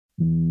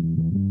Hey,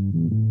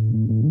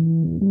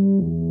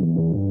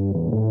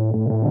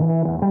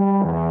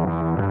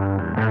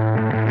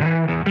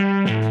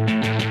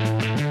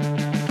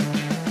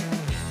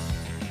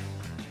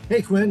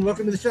 Quinn,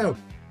 welcome to the show.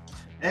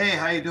 Hey,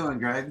 how you doing,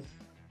 Greg?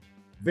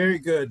 Very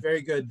good,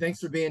 very good. Thanks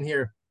for being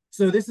here.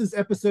 So this is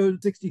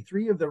episode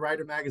 63 of the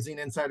Writer Magazine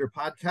Insider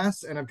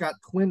podcast, and I've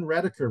got Quinn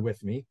Redeker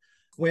with me.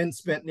 Quinn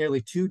spent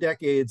nearly 2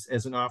 decades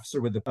as an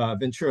officer with the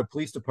Ventura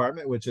Police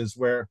Department, which is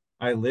where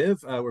I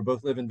live. We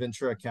both live in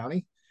Ventura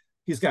County.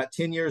 He's got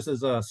 10 years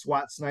as a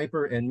SWAT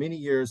sniper and many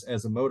years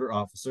as a motor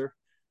officer.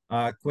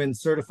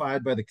 Quinn's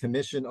certified by the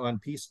Commission on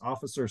Peace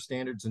Officer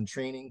Standards and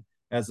Training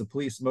as a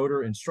police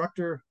motor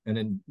instructor,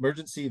 an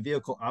emergency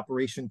vehicle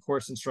operation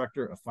course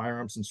instructor, a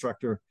firearms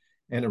instructor,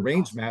 and a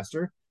range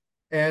master.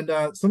 And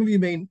some of you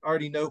may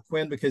already know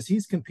Quinn because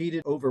he's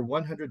competed over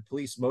 100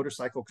 police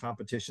motorcycle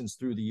competitions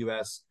through the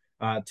U.S.,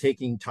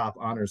 taking top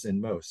honors in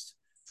most.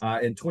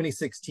 In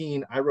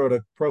 2016, I wrote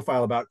a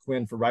profile about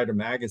Quinn for Writer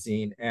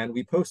Magazine, and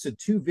we posted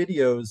 2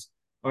 videos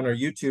on our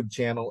YouTube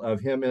channel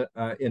of him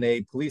in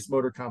a police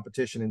motor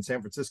competition in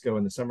San Francisco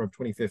in the summer of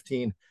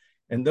 2015.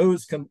 And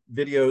those 2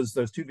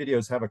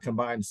 videos have a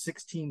combined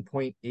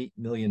 16.8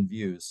 million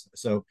views.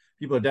 So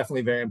people are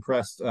definitely very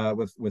impressed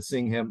with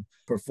seeing him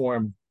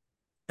perform.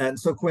 And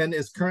so Quinn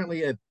is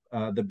currently the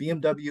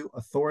BMW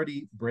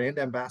Authority brand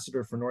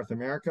ambassador for North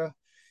America.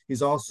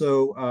 He's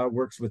also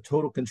works with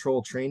Total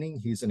Control Training.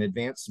 He's an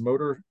advanced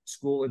motor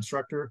school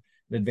instructor,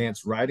 an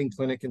advanced riding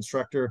clinic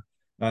instructor,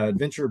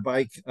 adventure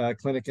bike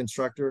clinic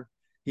instructor.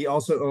 He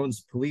also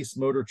owns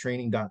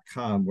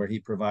policemotortraining.com, where he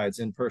provides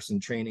in-person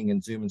training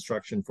and Zoom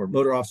instruction for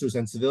motor officers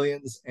and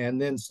civilians.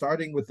 And then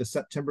starting with the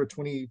September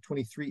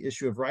 2023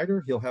 issue of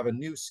Writer, he'll have a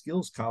new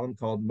skills column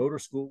called Motor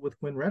School with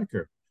Quinn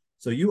Redeker.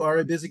 So you are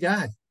a busy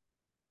guy.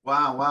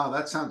 Wow,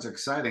 that sounds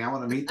exciting. I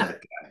want to meet that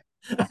guy.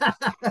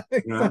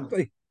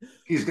 Exactly.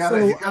 He's got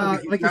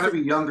to be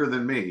younger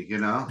than me, you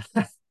know?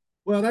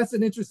 Well, that's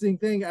an interesting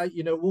thing. I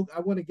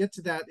want to get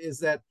to that is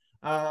that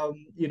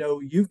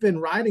you've been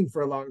riding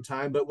for a long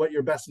time, but what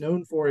you're best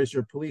known for is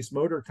your police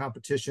motor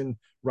competition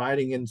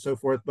riding and so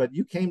forth. But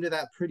you came to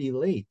that pretty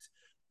late.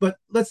 But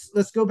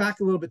let's go back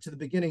a little bit to the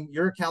beginning.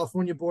 You're a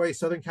California boy,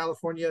 Southern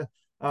California.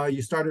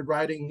 You started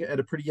riding at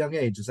a pretty young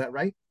age. Is that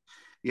right?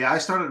 Yeah, I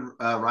started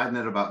riding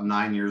at about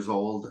 9 years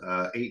old,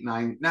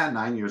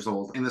 9 years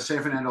old in the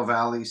San Fernando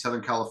Valley,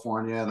 Southern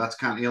California. That's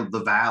kind of,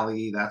 the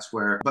valley, that's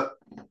where, but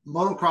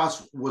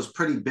motocross was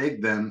pretty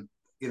big then,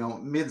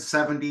 mid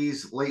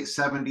 70s, late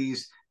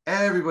 70s,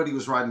 everybody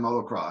was riding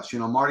motocross,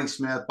 Marty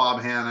Smith,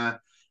 Bob Hanna,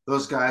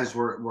 those guys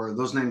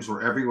those names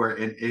were everywhere.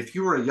 And if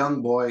you were a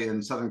young boy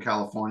in Southern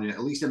California,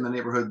 at least in the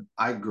neighborhood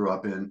I grew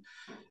up in,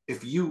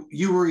 if you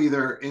were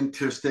either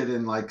interested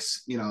in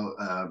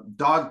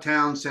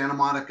Dogtown, Santa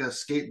Monica,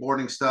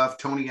 skateboarding stuff,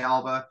 Tony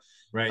Alva,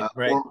 right.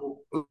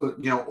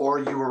 Or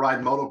you were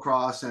riding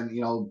motocross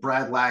and,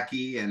 Brad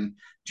Lackey and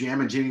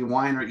Jam and Jimmy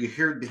Weiner, you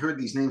heard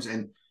these names.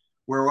 And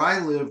where I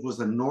lived was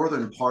the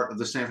northern part of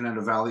the San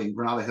Fernando Valley in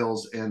Granada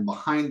Hills. And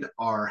behind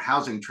our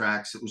housing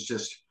tracts, it was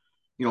just,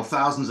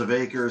 thousands of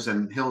acres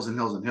and hills and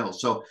hills and hills.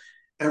 So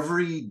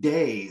every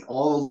day,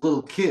 all the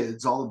little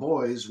kids, all the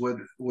boys would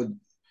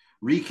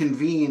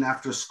reconvene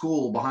after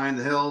school behind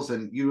the hills,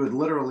 and you would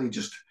literally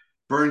just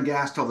burn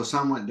gas till the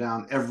sun went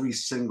down every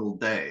single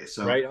day.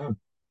 So right on.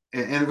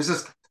 And it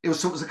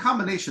was a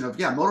combination of,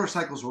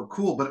 motorcycles were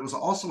cool, but it was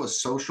also a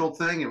social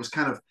thing. It was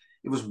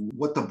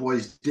what the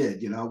boys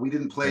did. We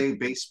didn't play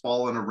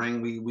baseball in a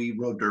ring. We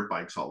rode dirt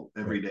bikes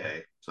every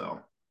day.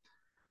 So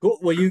cool.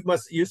 Well,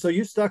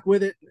 you stuck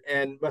with it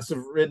and must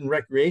have ridden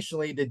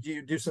recreationally. Did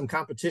you do some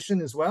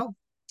competition as well?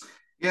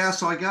 Yeah,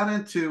 so I got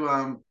into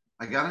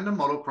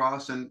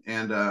motocross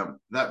and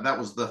that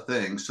was the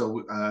thing.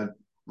 So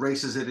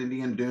races at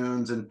Indian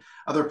Dunes and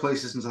other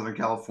places in Southern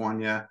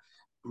California,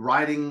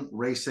 riding,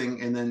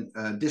 racing, and then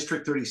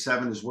District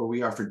 37 is where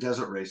we are for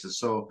desert races.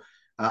 So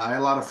I had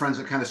a lot of friends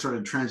that kind of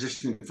started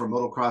transitioning from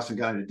motocross and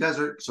got into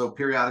desert. So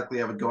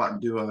periodically I would go out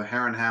and do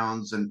Hare and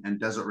Hounds and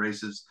desert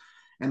races.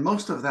 And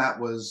most of that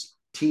was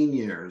teen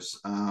years,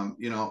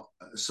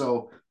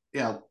 so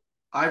yeah.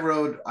 I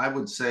rode, I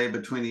would say,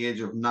 between the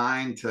age of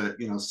 9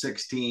 to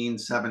 16,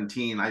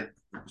 17. I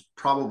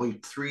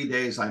probably 3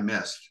 days I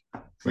missed,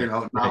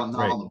 not on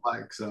the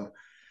bike. So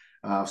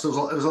it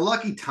was a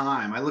lucky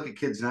time. I look at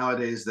kids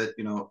nowadays that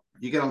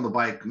you get on the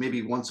bike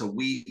maybe once a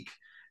week,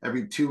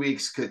 every 2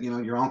 weeks.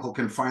 Your uncle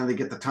can finally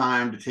get the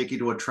time to take you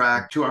to a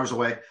track 2 hours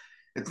away.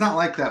 It's not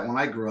like that when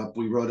I grew up.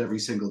 We rode every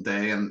single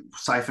day and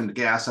siphoned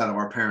gas out of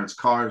our parents'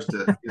 cars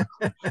to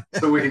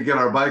so we could get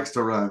our bikes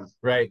to run.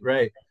 Right.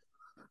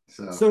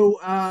 So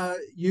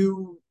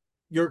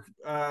your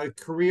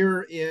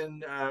career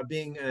in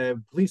being a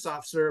police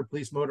officer,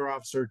 police motor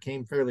officer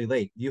came fairly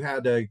late. You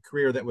had a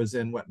career that was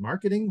in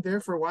marketing there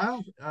for a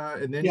while,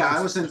 and then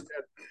I was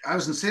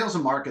in sales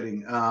and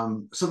marketing.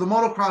 So the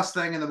motocross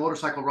thing and the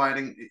motorcycle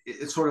riding,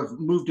 it sort of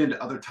moved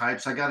into other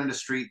types. I got into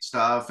street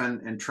stuff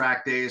and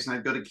track days, and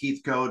I'd go to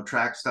Keith Code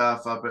track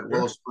stuff up at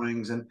Willow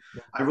Springs, and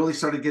I really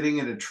started getting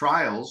into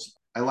trials.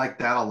 I liked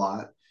that a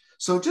lot.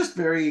 So just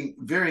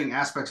varying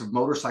aspects of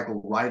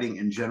motorcycle riding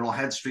in general.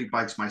 Had street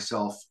bikes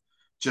myself,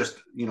 just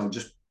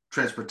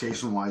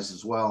transportation wise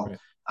as well.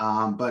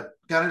 Right. But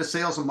got into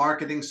sales and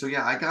marketing. So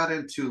yeah, I got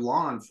into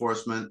law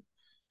enforcement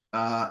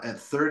at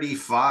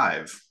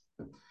 35.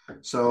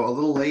 So a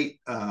little late.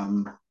 I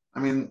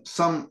mean,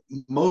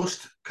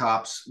 most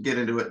cops get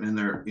into it in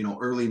their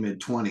early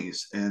mid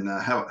 20s and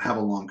have a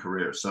long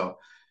career. So,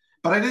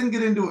 but I didn't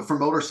get into it for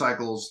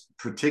motorcycles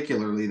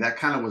particularly. That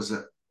kind of was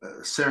a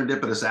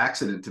serendipitous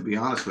accident, to be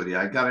honest with you.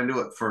 I got into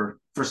it for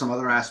some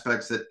other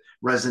aspects that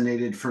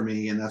resonated for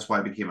me, and that's why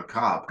I became a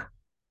cop.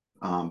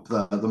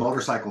 The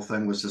motorcycle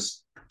thing was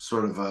just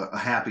sort of a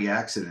happy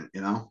accident.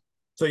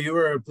 So you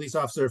were a police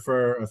officer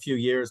for a few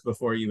years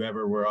before you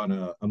ever were on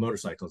a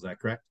motorcycle. Is that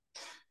correct?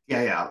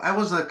 Yeah. I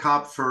was a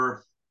cop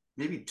for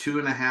maybe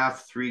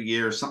 2.5, 3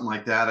 years, something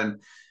like that. And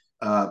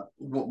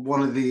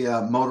one of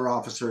the motor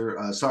officer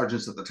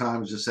sergeants at the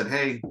time just said,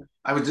 "Hey,"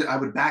 I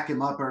would back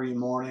him up every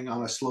morning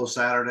on a slow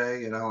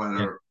Saturday,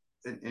 Yeah.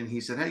 and he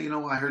said, "Hey,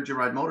 I heard you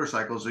ride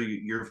motorcycles, or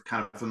you're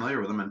kind of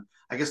familiar with them." And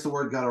I guess the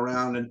word got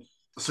around, and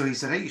so he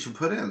said, "Hey, you should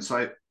put in."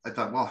 So I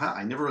thought, well,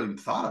 I never even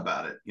thought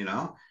about it. And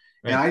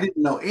Right. I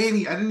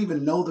didn't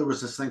even know there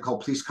was this thing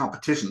called police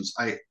competitions.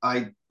 But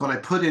I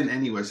put in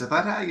anyways. I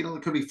thought,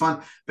 it could be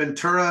fun.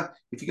 Ventura,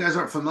 if you guys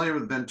aren't familiar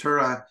with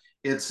Ventura,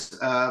 it's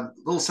a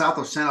little south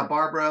of Santa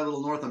Barbara, a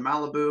little north of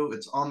Malibu.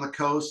 It's on the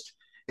coast.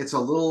 It's a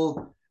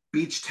little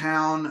beach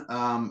town.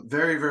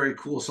 Very, very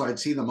cool. So I'd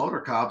see the motor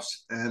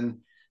cops, and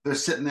they're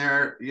sitting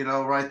there,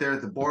 right there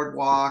at the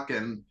boardwalk,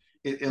 and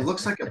it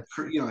looks like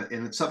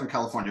and it's Southern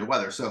California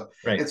weather. So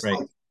Right. it's Right.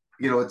 like,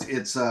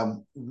 it's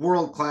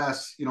world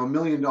class, $1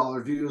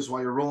 million views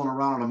while you're rolling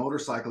around on a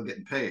motorcycle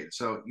getting paid.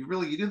 So you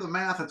do the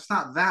math. It's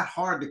not that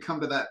hard to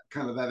come to that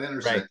kind of that Right.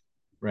 intersection.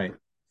 Right.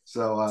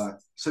 So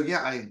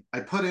yeah, I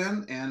put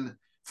in, and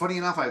funny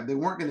enough, they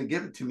weren't going to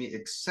give it to me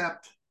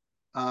except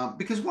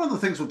because one of the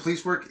things with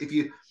police work, if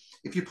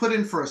you put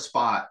in for a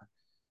spot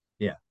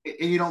Yeah.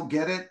 and you don't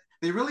get it,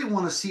 they really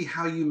want to see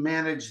how you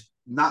manage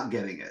not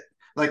getting it.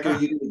 Like, are Ah,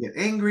 you going to get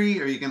angry?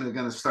 Are you going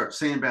to start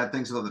saying bad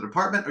things about the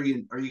department? Are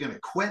you going to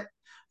quit?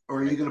 Or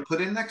are you right. going to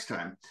put in next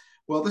time?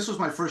 Well, this was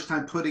my first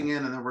time putting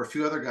in, and there were a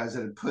few other guys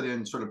that had put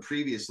in sort of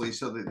previously,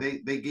 so that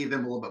they gave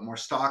them a little bit more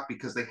stock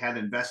because they had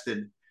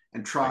invested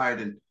and Right. tried,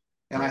 and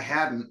I Right.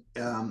 hadn't.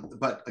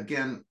 But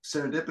again,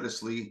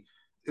 serendipitously,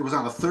 it was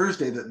on a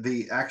Thursday that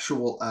the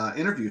actual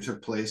interview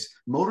took place.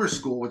 Motor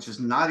school, which is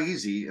not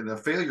easy, and the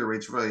failure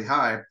rate's really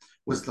high,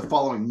 was the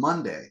following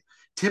Monday.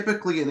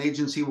 Typically, an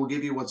agency will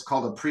give you what's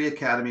called a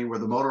pre-academy, where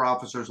the motor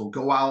officers will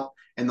go out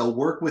and they'll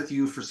work with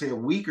you for, say, a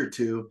week or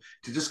two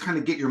to just kind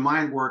of get your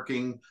mind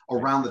working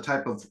Right. around the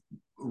type of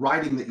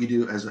riding that you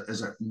do as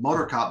a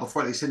motor cop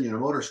before they send you to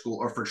motor school,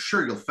 or for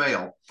sure you'll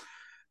fail.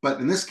 But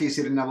in this case,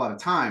 they didn't have a lot of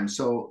time.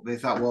 So they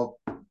thought, well,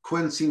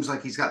 Quinn seems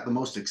like he's got the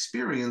most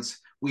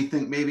experience. We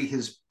think maybe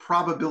his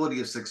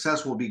probability of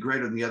success will be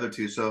greater than the other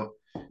two. So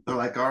they're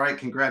like, all right,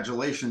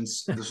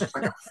 congratulations. This was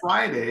like a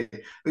Friday.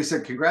 They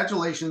said,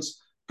 congratulations.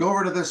 Go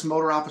over to this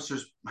motor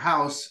officer's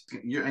house,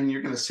 and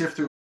you're going to sift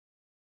through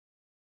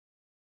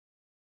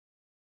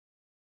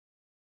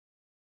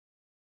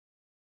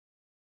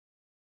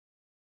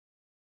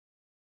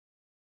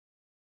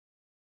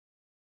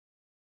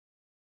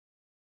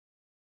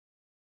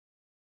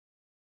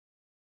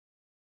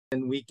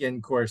And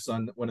weekend course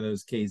on one of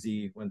those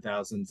KZ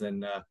 1000s,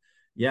 and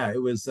yeah,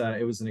 it was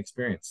an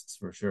experience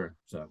for sure.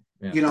 So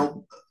yeah.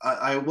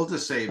 I will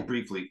just say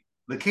briefly,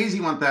 the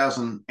KZ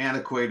 1000,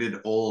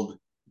 antiquated, old,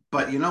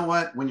 but you know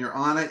what? When you're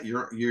on it,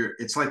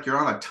 it's like you're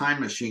on a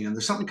time machine, and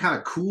there's something kind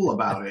of cool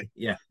about it.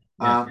 Yeah.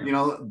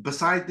 Yeah.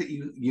 Besides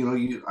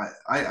that,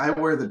 I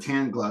wear the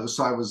tan gloves,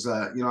 so I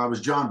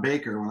was John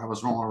Baker when I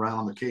was rolling around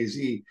on the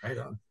KZ. Right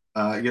on.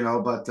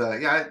 But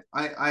yeah,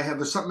 I have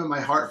there's something in my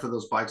heart for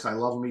those bikes. I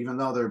love them, even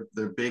though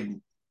they're big,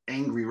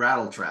 angry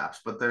rattle traps,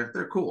 but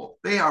they're cool.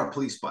 They are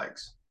police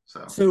bikes.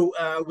 So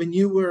So when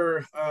you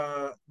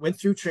went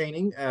through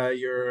training,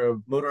 you're a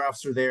motor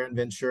officer there in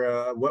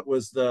Ventura. What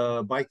was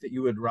the bike that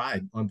you would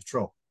ride on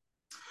patrol?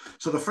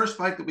 So the first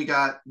bike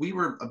that we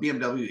were a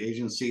BMW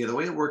agency. The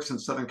way it works in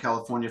Southern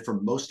California for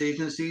most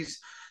agencies,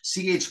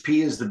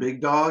 CHP is the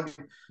big dog.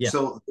 Yeah.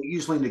 So they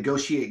usually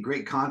negotiate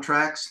great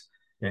contracts.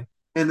 Okay.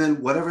 And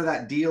then whatever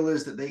that deal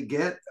is that they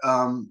get,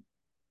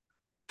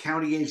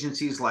 county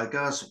agencies like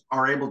us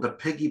are able to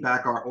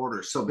piggyback our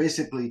orders. So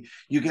basically,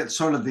 you get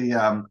sort of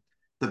the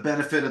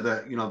benefit of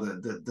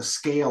the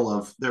scale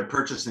of their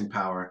purchasing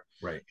power.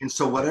 Right. And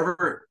so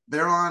whatever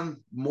they're on,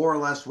 more or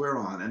less we're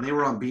on. And they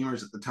were on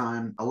Beamers at the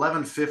time.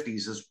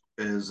 1150s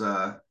is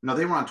no,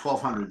 they were on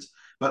 1200s,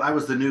 but I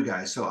was the new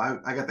guy, so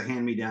I got the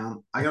hand me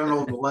down. I got an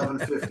old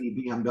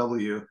 1150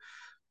 BMW,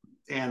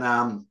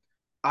 and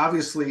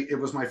obviously it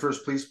was my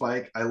first police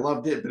bike. I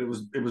loved it, but it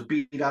was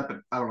beat up at,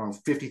 I don't know,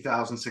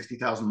 50,000,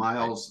 60,000 Right.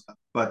 miles.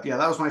 But yeah,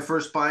 that was my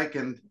first bike.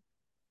 And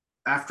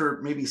after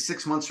maybe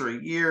 6 months or a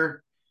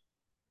year,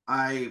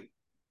 I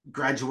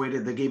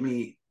graduated. They gave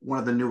me one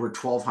of the newer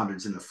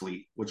 1200s in the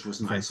fleet, which was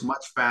Okay. nice,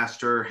 much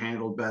faster,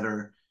 handled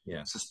better.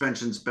 Yeah.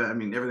 Suspension's better. I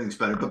mean, everything's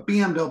better. But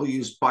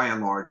BMWs, by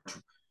and large,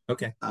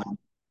 Okay.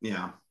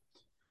 yeah,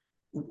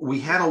 we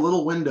had a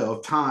little window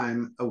of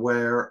time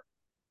where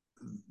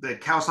the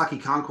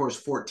Kawasaki Concourse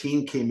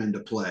 14 came into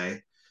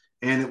play,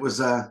 and it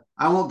was I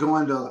won't go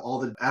into all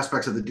the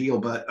aspects of the deal,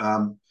 but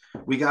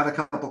we got a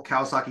couple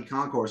Kawasaki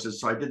Concourses,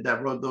 so I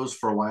rode those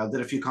for a while,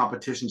 did a few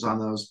competitions on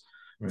those.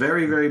 Right.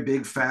 Very, very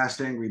big, fast,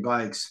 angry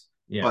bikes.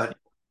 Yeah. But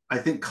I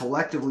think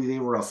collectively they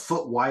were a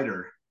foot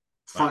wider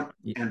front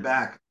and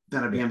back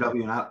than a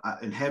BMW,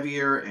 and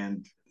heavier,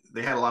 and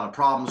they had a lot of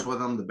problems with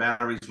them. The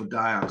batteries would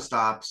die on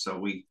stop, so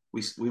we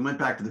went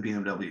back to the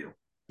BMW.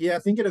 Yeah,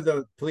 thinking of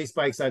the police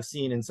bikes I've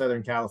seen in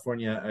Southern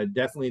California,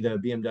 definitely the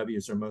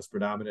BMWs are most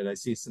predominant. I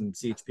see some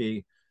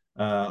CHP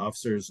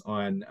officers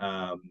on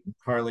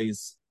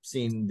Harleys.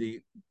 Seen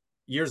the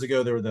years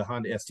ago there were the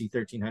Honda ST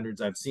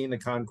 1300s. I've seen the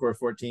Concours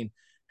 14.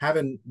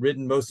 Haven't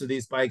ridden most of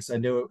these bikes. I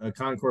know a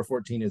Concours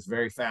 14 is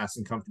very fast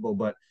and comfortable,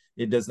 but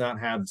it does not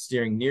have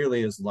steering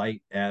nearly as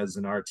light as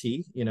an RT.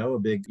 You know, a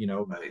big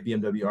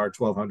BMW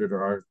R1200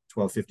 or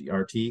R1250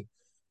 RT.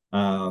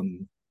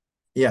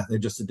 Yeah, they're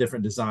just a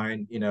different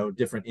design,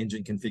 different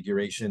engine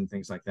configuration,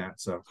 things like that.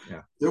 So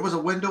yeah, there was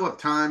a window of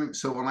time.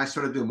 So when I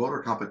started doing motor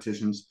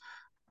competitions,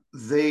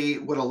 they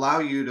would allow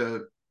you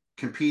to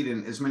compete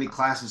in as many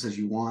classes as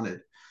you wanted.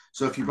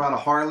 So if you brought a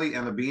Harley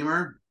and a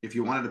Beamer, if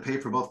you wanted to pay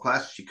for both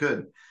classes, you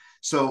could.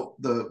 So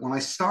when I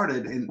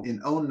started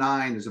in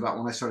 09 is about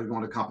when I started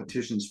going to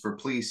competitions for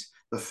police.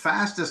 The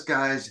fastest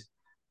guys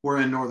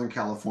were in Northern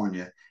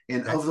California.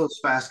 And of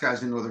those fast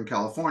guys in Northern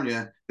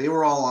California, they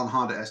were all on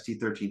Honda ST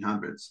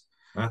 1300s.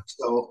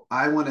 So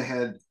I went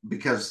ahead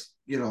because,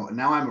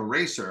 now I'm a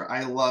racer.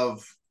 I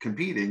love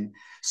competing.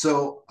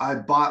 So I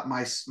bought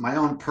my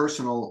own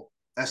personal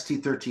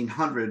ST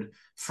 1300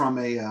 from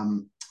a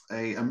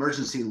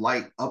emergency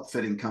light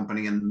upfitting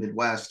company in the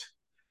Midwest,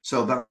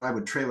 so that I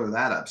would trailer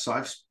that up. So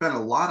I've spent a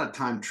lot of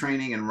time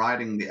training and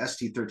riding the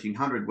ST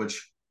 1300,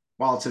 which,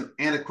 while it's an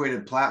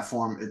antiquated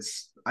platform,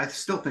 I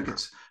still think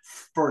it's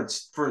for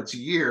its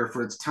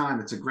time,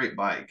 it's a great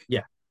bike.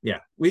 Yeah.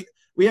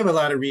 We have a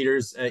lot of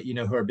readers,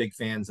 who are big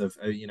fans of,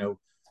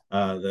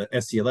 the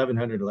ST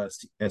 1100 or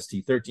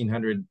ST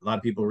 1300. A lot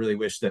of people really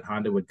wish that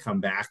Honda would come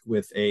back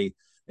with a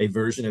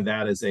version of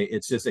that.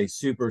 It's just a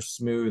super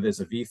smooth, as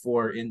a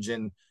V4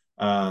 engine,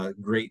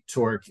 great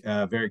torque,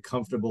 very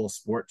comfortable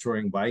sport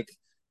touring bike.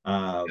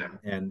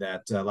 And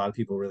that a lot of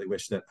people really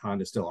wish that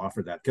Honda still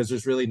offered that, because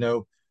there's really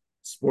no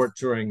sport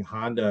touring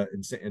Honda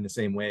in the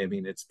same way. I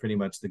mean, it's pretty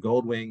much the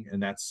Goldwing,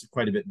 and that's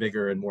quite a bit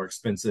bigger and more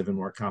expensive and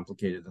more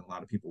complicated than a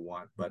lot of people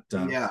want. But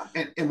yeah,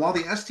 and while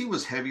the ST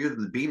was heavier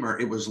than the Beamer,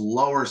 it was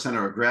lower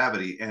center of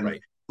gravity. And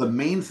the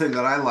main thing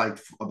that I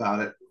liked about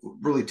it,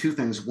 really two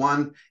things.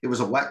 One, it was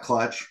a wet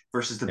clutch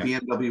versus the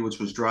BMW, which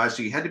was dry.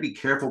 So you had to be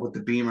careful with the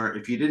Beamer.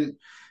 If you didn't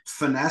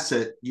finesse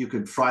it, you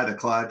could fry the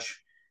clutch.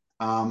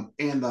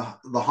 And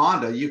the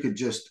Honda, you could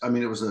just,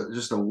 it was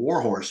just a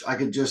war horse. I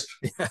could just,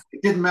 it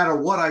didn't matter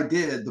what I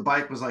did. The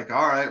bike was like,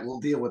 all right,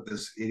 we'll deal with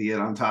this idiot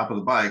on top of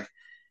the bike.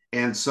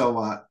 And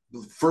so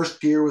the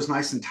first gear was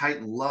nice and tight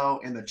and low,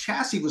 and the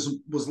chassis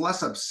was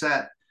less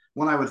upset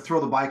when I would throw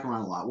the bike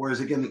around a lot. Whereas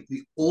again,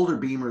 the older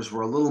Beamers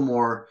were a little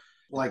more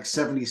like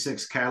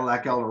 76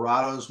 Cadillac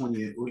Eldorados when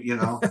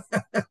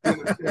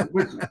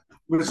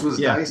which was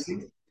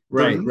dicey.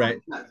 Right.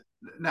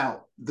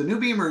 Now, the new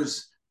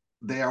Beamers,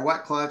 they are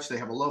wet clutch, they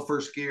have a low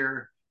first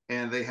gear,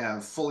 and they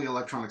have fully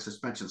electronic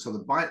suspension. So the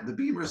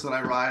Beamers that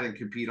I ride and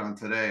compete on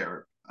today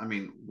are, they're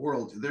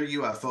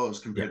UFOs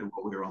compared to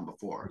what we were on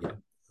before. Yeah.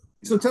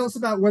 So tell us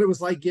about what it was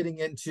like getting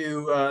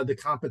into the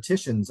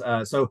competitions.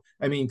 So,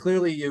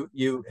 clearly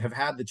you have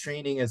had the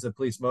training as a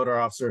police motor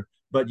officer,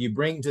 but you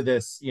bring to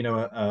this,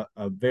 a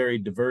very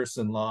diverse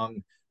and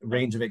long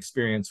range of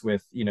experience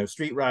with,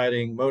 street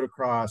riding,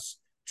 motocross,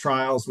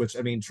 trials, which,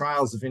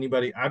 trials, if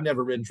anybody, I've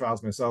never ridden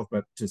trials myself,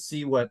 but to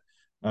see what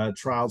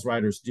trials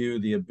riders do,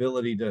 the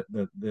ability to,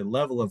 the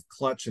level of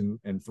clutch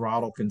and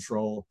throttle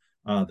control,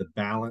 the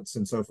balance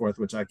and so forth,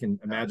 which I can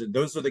imagine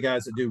those are the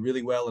guys that do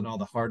really well in all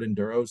the hard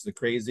enduros, the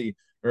crazy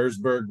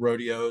Erzberg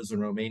rodeos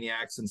and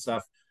Romaniacs and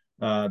stuff.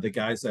 The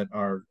guys that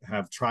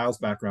have trials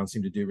background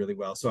seem to do really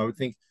well. So I would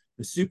think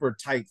the super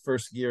tight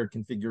first gear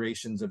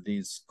configurations of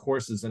these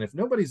courses, and if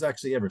nobody's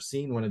actually ever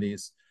seen one of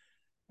these,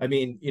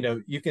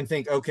 you can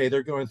think, okay,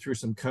 they're going through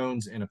some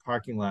cones in a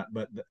parking lot,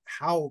 but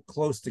how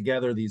close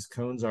together these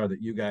cones are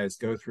that you guys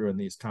go through in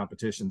these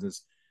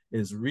competitions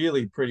is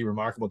really pretty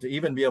remarkable, to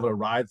even be able to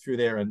ride through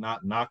there and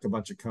not knock a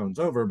bunch of cones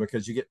over,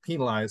 because you get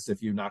penalized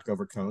if you knock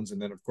over cones. And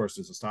then of course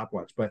there's a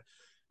stopwatch, but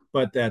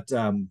that,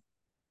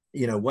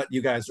 what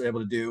you guys are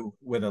able to do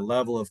with a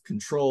level of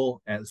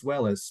control as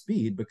well as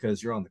speed,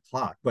 because you're on the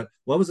clock. But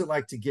what was it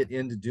like to get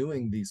into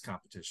doing these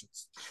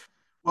competitions?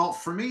 Well,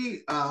 for me,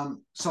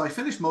 so I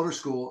finished motor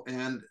school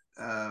and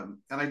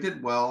I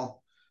did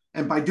well.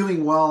 And by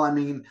doing well,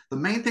 the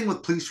main thing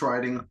with police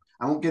riding,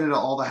 I won't get into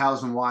all the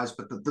hows and whys,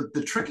 but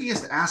the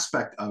trickiest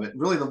aspect of it,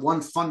 really the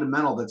one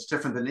fundamental that's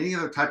different than any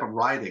other type of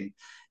riding,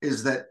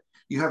 is that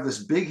you have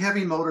this big,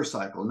 heavy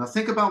motorcycle. Now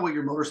think about what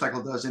your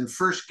motorcycle does in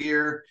first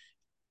gear.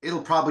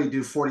 it'll probably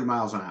do 40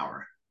 miles an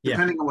hour, Yeah.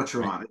 depending on what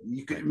you're Right. on.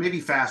 You could Right. maybe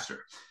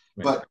faster,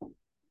 Right. but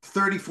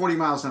 30, 40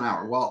 miles an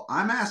hour. Well,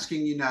 I'm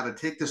asking you now to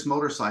take this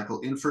motorcycle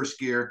in first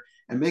gear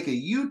and make a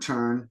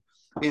U-turn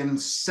in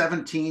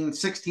 16,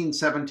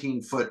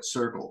 17-foot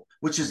circle,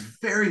 which is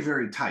very,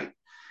 very tight.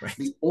 Right.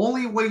 The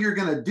only way you're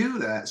going to do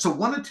that, so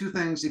one of two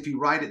things, if you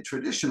ride it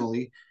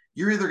traditionally,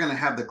 you're either going to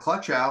have the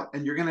clutch out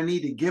and you're going to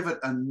need to give it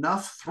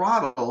enough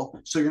throttle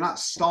so you're not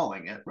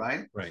stalling it,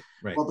 right? Right.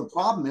 Right. Well, the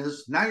problem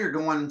is now you're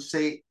going,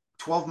 say,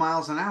 12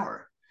 miles an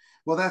hour.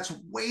 Well, that's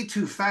way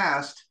too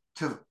fast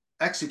to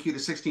execute a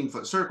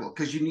 16-foot circle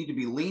because you need to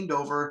be leaned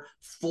over,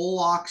 full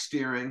lock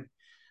steering.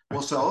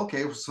 Well, so,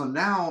 okay, so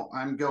now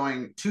I'm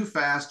going too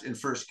fast in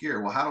first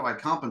gear. Well, how do I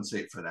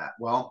compensate for that?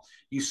 Well,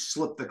 you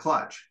slip the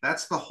clutch.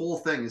 That's the whole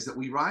thing, is that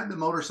we ride the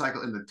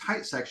motorcycle in the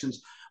tight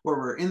sections where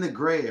we're in the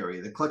gray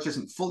area. The clutch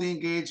isn't fully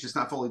engaged, it's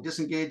not fully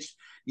disengaged.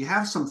 You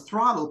have some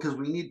throttle because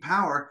we need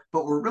power,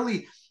 but we're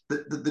really,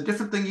 the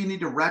different thing you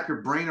need to wrap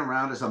your brain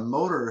around as a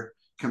motor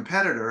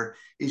competitor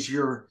is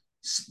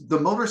the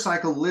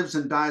motorcycle lives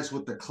and dies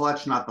with the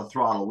clutch, not the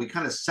throttle. We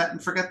kind of set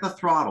and forget the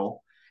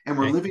throttle, and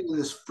we're Okay. living in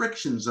this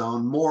friction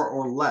zone more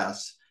or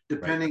less,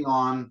 depending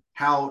on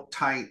how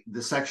tight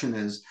the section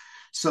is.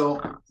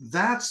 So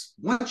that's,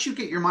 once you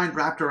get your mind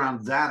wrapped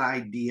around that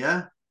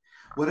idea,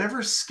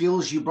 whatever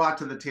skills you brought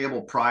to the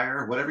table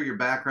prior, whatever your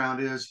background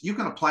is, you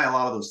can apply a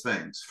lot of those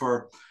things.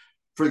 For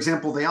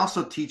example, they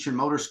also teach in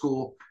motor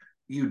school,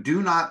 you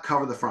do not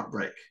cover the front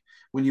brake.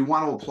 When you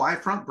want to apply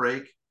front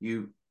brake,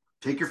 you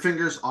take your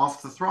fingers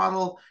off the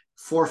throttle,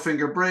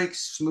 4-finger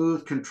brakes,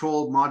 smooth,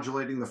 controlled,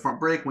 modulating the front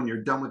brake. When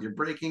you're done with your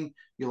braking,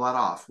 you let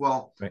off.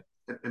 Well, Right.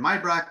 in my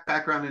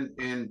background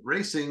in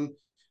racing,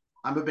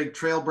 I'm a big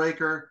trail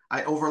breaker.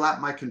 I overlap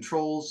my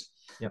controls.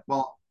 Yep.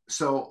 Well,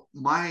 so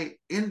my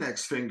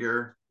index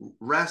finger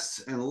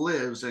rests and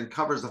lives and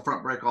covers the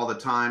front brake all the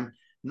time,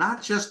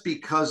 not just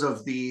because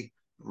of the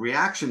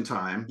reaction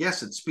time.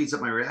 Yes, it speeds up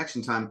my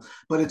reaction time,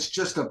 but it's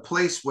just a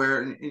place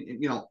where,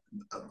 you know,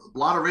 a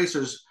lot of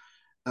racers,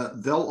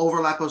 they'll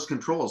overlap those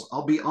controls.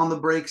 I'll be on the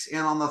brakes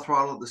and on the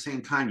throttle at the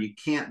same time. You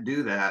can't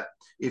do that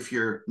if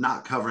you're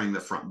not covering the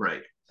front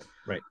brake.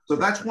 Right. So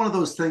that's one of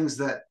those things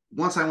that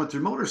once I went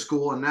through motor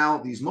school and now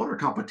these motor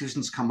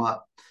competitions come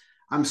up,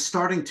 I'm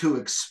starting to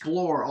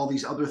explore all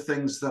these other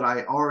things that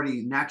I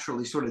already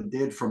naturally sort of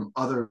did from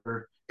other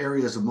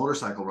areas of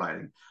motorcycle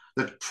riding.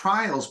 The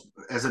trials,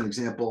 as an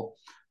example,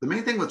 the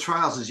main thing with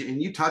trials is,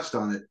 and you touched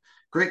on it,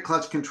 great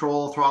clutch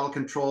control, throttle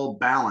control,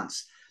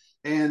 balance.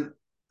 And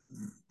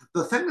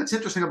the thing that's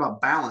interesting about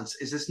balance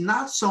is it's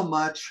not so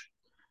much,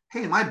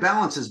 hey, my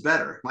balance is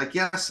better. Like,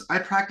 yes, I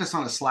practice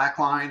on a slack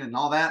line and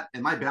all that,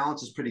 and my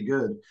balance is pretty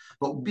good.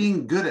 But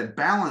being good at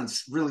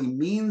balance really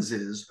means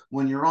is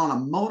when you're on a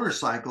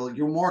motorcycle,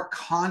 you're more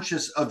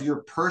conscious of your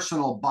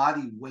personal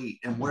body weight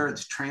and where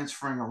it's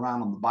transferring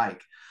around on the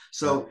bike.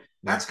 So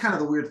that's kind of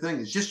the weird thing.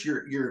 It's just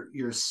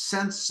your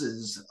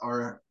senses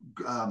are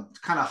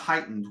kind of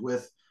heightened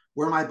with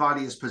where my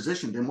body is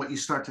positioned. And what you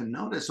start to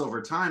notice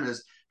over time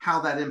is how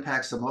that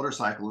impacts the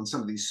motorcycle in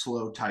some of these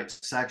slow, tight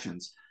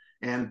sections.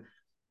 And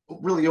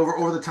really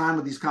over the time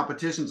of these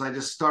competitions, I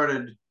just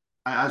started,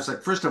 I was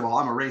like, first of all,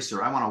 I'm a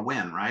racer. I want to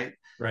win, right?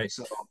 Right.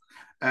 So,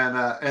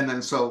 and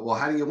then, so, well,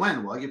 how do you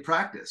win? Well, you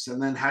practice.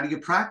 And then how do you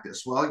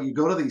practice? Well, you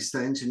go to these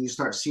things and you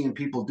start seeing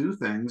people do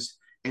things.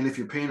 And if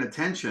you're paying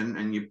attention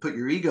and you put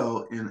your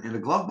ego in a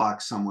glove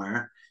box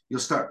somewhere,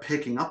 you'll start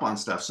picking up on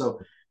stuff. So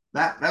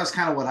that was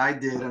kind of what I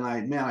did. And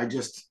I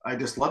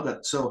just loved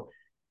it. So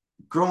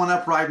growing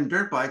up riding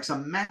dirt bikes,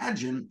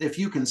 imagine if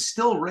you can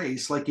still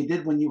race like you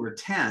did when you were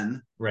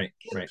 10, Right.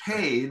 get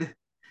paid,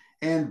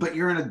 but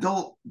you're an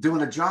adult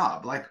doing a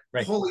job. Like,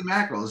 holy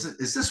mackerel,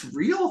 is this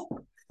real?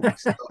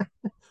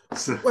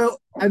 Well,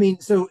 I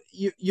mean, so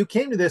you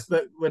came to this,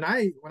 but when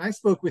I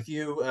spoke with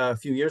you a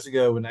few years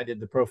ago when I did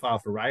the profile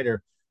for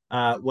Rider,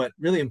 what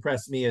really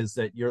impressed me is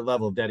that your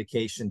level of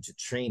dedication to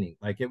training.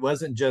 Like, it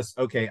wasn't just,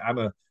 okay, I'm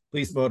a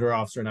police motor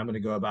officer and I'm going to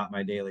go about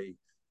my daily,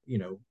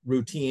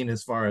 routine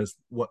as far as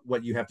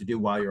what you have to do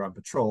while you're on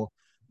patrol,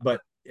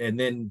 and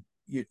then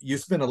you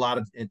spend a lot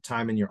of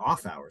time in your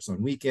off hours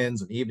on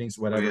weekends and evenings,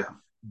 whatever,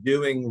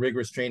 doing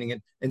rigorous training.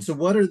 And so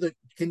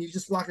can you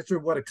just walk us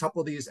through what a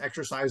couple of these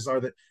exercises are?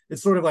 That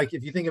it's sort of like,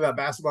 if you think about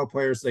basketball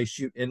players, they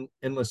shoot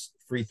endless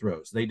free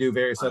throws. They do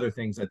various other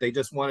things that they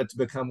just want it to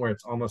become where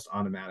it's almost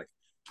automatic.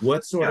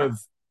 What sort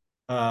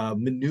of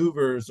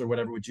maneuvers or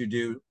whatever would you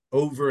do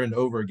over and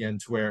over again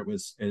to where it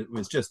was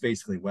just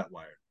basically wet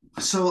wired?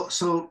 So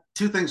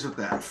two things with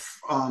that.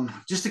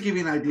 Just to give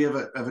you an idea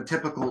of a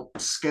typical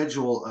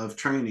schedule of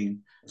training.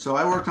 So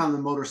I worked on the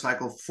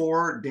motorcycle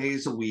 4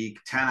 days a week,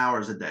 10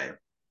 hours a day.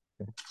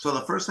 So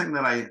the first thing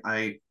that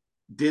I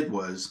did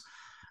was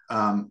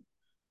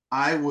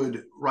I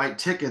would write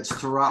tickets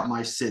throughout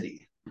my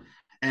city.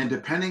 And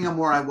depending on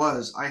where I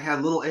was, I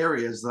had little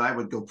areas that I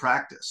would go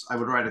practice. I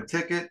would write a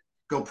ticket,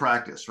 go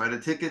practice, write a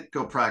ticket,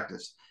 go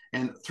practice.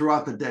 And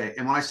throughout the day.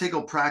 And when I say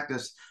go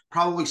practice,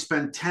 probably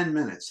spend 10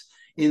 minutes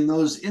in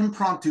those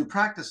impromptu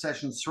practice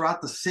sessions throughout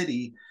the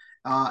city.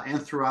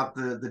 and throughout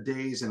the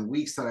days and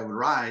weeks that I would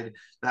ride,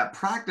 that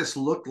practice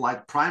looked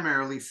like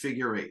primarily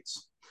figure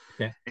eights.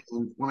 Okay.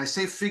 And when I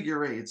say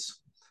figure eights,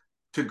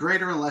 to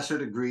greater and lesser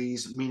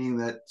degrees, meaning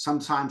that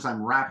sometimes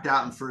I'm wrapped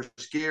out in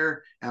first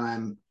gear and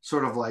I'm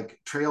sort of like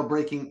trail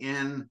braking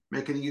in,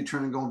 making a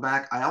U-turn and going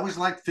back. I always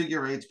liked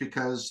figure eights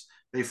because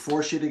they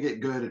force you to get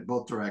good at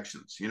both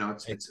directions. You know,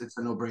 it's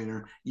a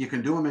no-brainer. You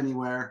can do them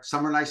anywhere.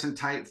 Some are nice and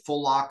tight,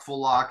 full lock, full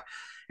lock.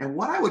 And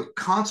what I would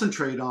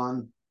concentrate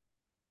on,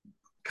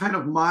 kind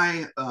of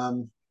my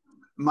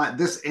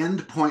this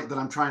end point that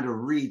I'm trying to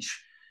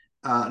reach,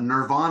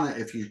 nirvana,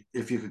 if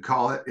you could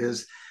call it,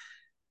 is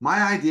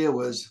my idea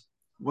was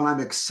when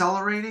I'm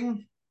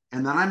accelerating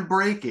and then I'm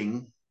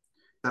braking,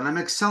 then I'm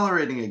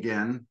accelerating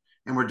again,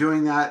 and we're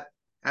doing that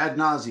ad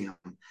nauseum.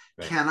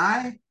 Right. Can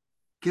I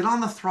get on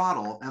the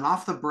throttle and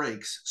off the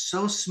brakes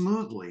so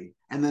smoothly,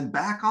 and then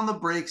back on the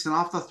brakes and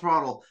off the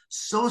throttle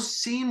so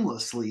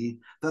seamlessly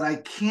that I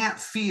can't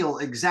feel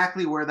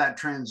exactly where that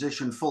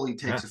transition fully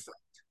takes effect?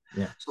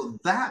 Yeah. So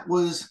that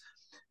was,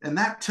 and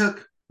that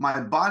took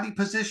my body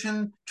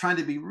position, trying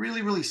to be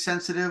really, really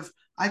sensitive.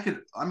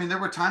 There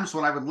were times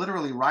when I would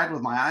literally ride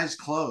with my eyes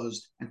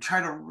closed and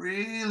try to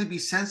really be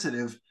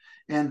sensitive.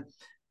 And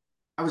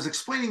I was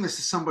explaining this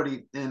to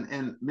somebody,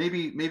 and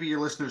maybe your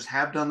listeners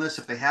have done this.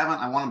 If they haven't,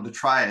 I want them to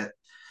try it.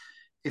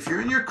 If you're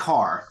in your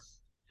car,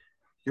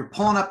 you're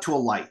pulling up to a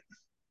light.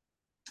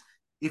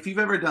 If you've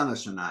ever done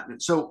this or not.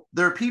 So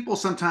there are people,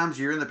 sometimes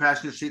you're in the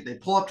passenger seat, they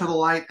pull up to the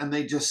light and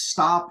they just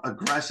stop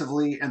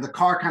aggressively, and the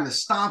car kind of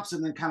stops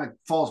and then kind of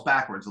falls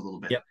backwards a little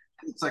bit. Yep.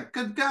 It's like,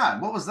 good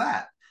God, what was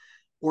that?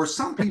 Or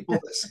some people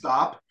that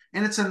stop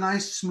and it's a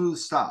nice smooth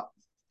stop.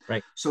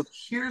 Right. So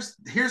here's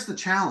the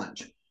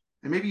challenge.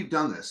 And maybe you've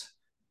done this.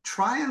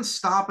 Try and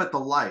stop at the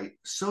light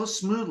so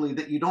smoothly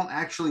that you don't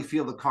actually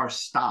feel the car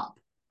stop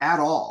at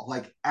all,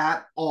 like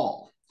at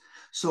all.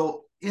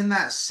 So in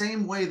that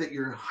same way that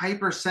you're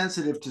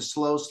hypersensitive to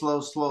slow,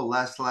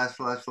 less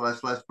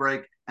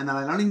brake, and then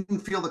I don't even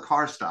feel the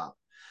car stop.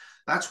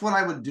 That's what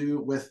I would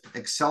do with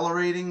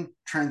accelerating,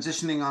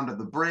 transitioning onto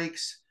the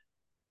brakes,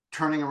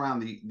 turning around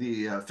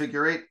the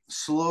figure eight,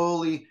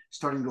 slowly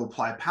starting to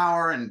apply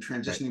power and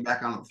transitioning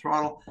back onto the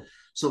throttle.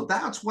 So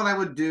that's what I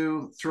would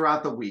do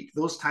throughout the week,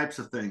 those types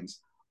of things.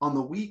 On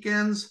the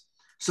weekends,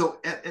 so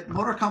at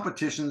motor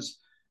competitions,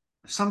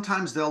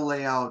 sometimes they'll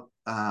lay out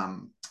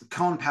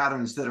cone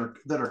patterns that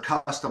are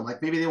custom,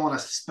 like maybe they want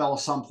to spell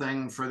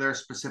something for their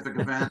specific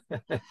event.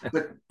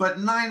 but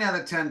 9 out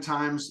of 10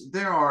 times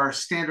there are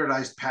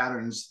standardized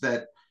patterns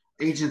that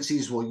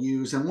agencies will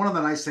use. And one of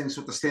the nice things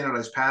with the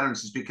standardized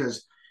patterns is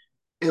because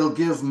it'll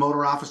give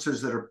motor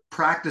officers that are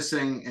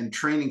practicing and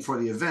training for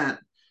the event,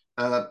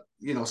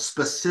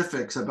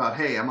 specifics about,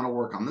 hey, I'm going to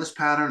work on this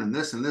pattern and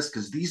this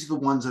because these are the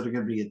ones that are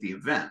going to be at the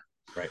event.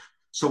 Right.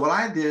 So what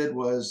I did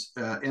was,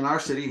 in our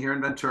city here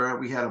in Ventura,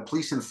 we had a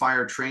police and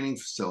fire training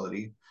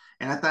facility,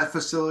 and at that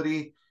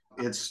facility,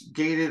 it's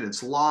gated,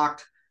 it's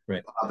locked.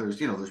 Right.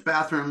 There's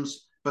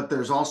bathrooms, but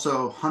there's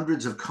also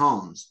hundreds of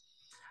cones.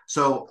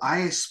 So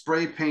I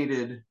spray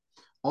painted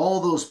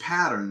all those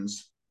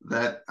patterns,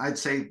 that I'd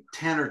say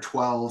 10 or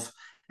 12,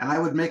 and I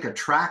would make a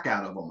track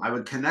out of them. I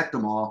would connect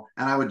them all,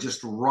 and I would just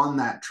run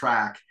that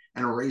track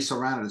and race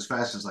around it as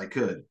fast as I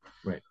could.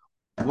 Right.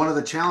 One of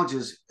the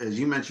challenges, as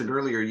you mentioned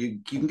earlier,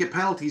 you can get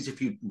penalties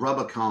if you rub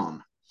a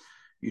cone.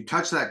 You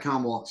touch that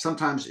cone. Well,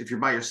 sometimes if you're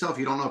by yourself,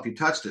 you don't know if you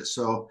touched it.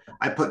 So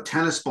I put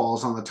tennis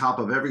balls on the top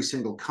of every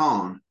single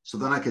cone, so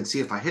then I could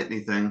see if I hit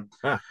anything.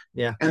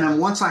 Yeah. And then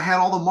once I had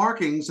all the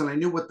markings and I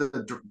knew what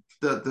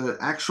the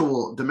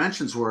actual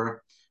dimensions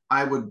were,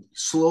 I would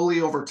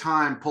slowly over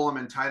time pull them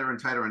in tighter and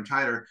tighter and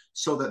tighter,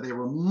 so that they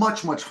were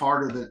much, much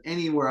harder than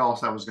anywhere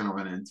else I was going to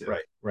run into.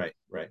 Right.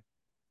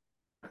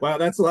 Wow,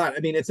 that's a lot. I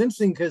mean, it's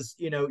interesting because,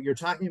 you're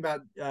talking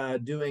about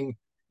doing,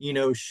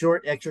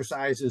 short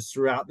exercises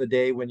throughout the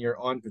day when you're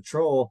on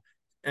patrol.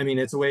 I mean,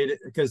 it's a way to,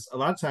 because a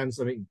lot of times,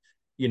 I mean,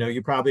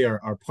 you probably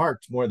are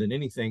parked more than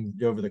anything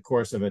over the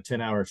course of a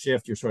 10-hour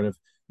shift. You're sort of,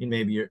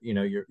 maybe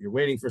you're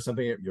waiting for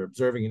something, you're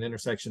observing an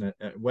intersection,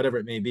 whatever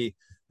it may be,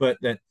 but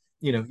that,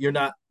 you're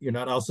not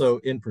also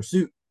in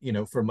pursuit,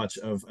 for much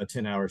of a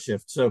 10-hour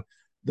shift. So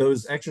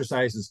those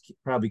exercises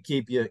probably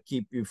keep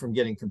you from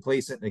getting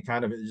complacent. They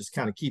kind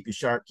of keep you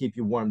sharp, keep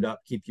you warmed up,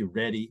 keep you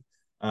ready.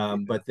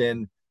 But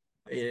then,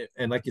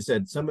 and like you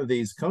said, some of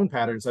these cone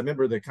patterns, I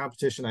remember the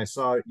competition I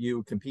saw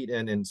you compete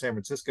in San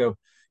Francisco.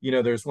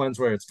 There's ones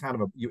where it's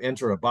kind of you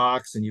enter a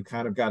box and you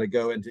kind of got to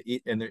go into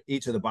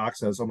each of the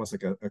boxes has almost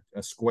like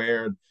a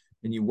square,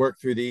 and you work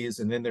through these.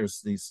 And then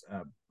there's these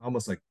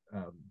almost like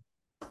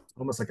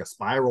a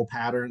spiral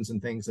patterns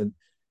and things.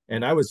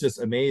 And I was just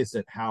amazed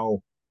at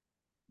how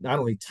not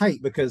only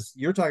tight, because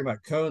you're talking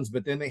about cones,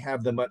 but then they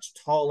have the much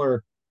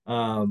taller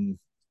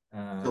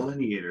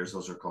delineators.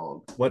 Those are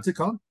called. What's it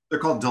called? They're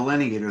called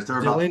delineators.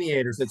 They're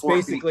delineators. It's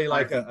basically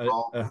like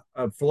a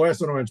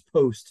fluorescent orange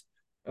post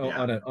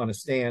on a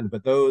stand,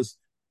 but those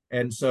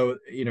And so,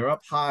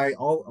 up high,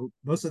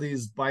 most of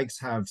these bikes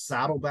have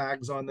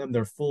saddlebags on them.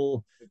 They're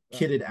full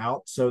kitted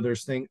out. So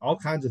there's all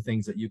kinds of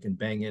things that you can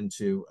bang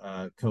into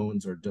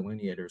cones or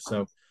delineators.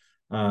 So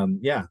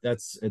yeah,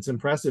 it's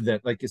impressive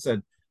that, like you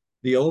said,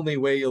 the only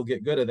way you'll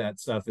get good at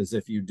that stuff is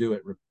if you do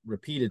it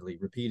repeatedly.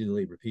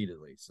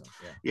 So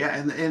yeah,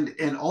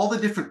 and all the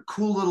different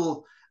cool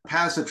little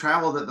paths of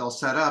travel that they'll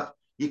set up,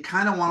 you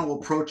kind of want to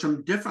approach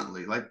them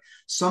differently. Like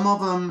some of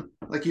them,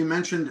 like you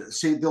mentioned,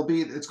 see,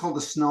 it's called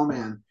the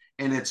snowman,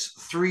 and it's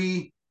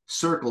 3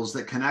 circles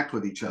that connect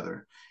with each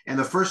other. And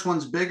the first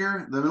one's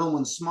bigger, the middle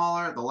one's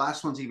smaller, the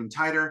last one's even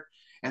tighter.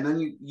 And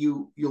then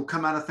you'll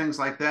come out of things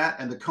like that,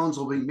 and the cones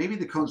maybe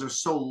the cones are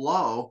so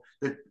low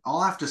that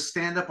I'll have to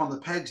stand up on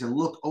the pegs and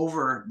look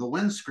over the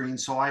windscreen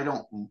so I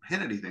don't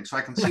hit anything, so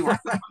I can see where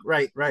I'm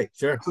going. Right,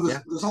 sure. So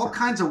there's all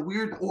kinds of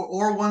weird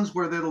or ones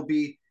where it'll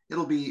be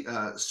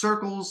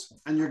circles,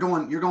 and you're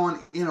going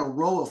in a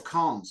row of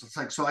cones.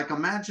 It's like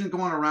imagine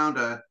going around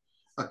a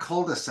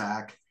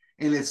cul-de-sac,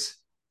 and it's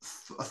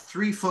a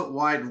 3-foot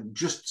wide,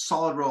 just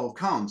solid row of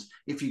cones.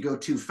 If you go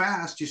too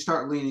fast, you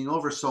start leaning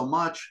over so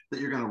much that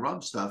you're going to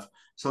rub stuff.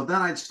 So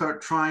then I'd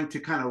start trying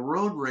to kind of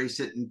road race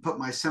it and put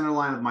my center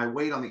line of my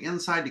weight on the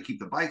inside to keep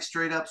the bike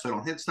straight up so I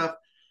don't hit stuff.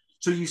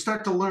 So you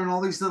start to learn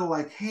all these little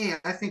hey,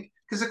 I think,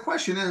 because the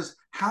question is,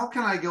 how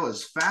can I go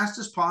as fast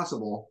as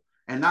possible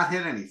and not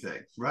hit anything,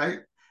 right?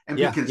 And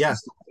be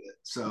consistent with it.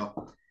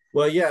 So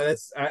well, yeah,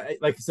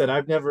 like I said,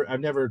 I've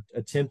never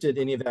attempted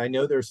any of that. I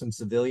know there's some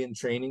civilian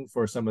training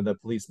for some of the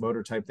police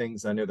motor type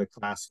things. I know the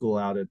class school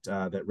out at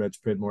that Reg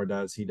Pridmore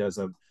does. He does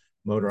a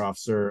motor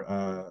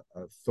officer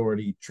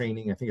authority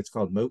training. I think it's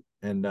called MOAT,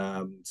 and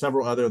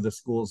several other of the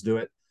schools do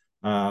it.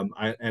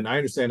 I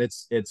understand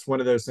it's one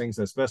of those things,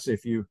 especially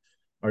if you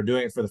are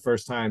doing it for the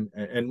first time.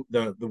 And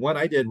the one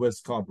I did was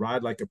called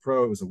Ride Like a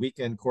Pro. It was a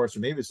weekend course,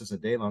 or maybe it's just a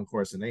day-long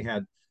course, and they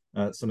had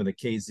some of the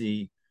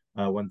KZ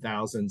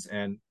 1000s,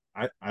 and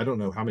I don't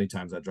know how many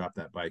times I dropped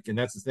that bike. And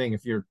that's the thing,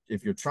 if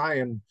you're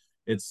trying,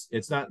 it's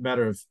not a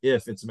matter of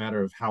if, it's a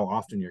matter of how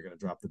often you're going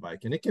to drop the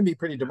bike. And it can be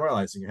pretty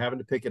demoralizing. You're having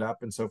to pick it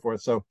up and so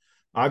forth. So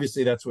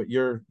obviously that's what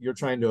you're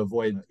trying to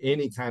avoid,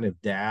 any kind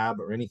of dab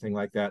or anything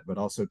like that, but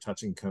also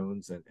touching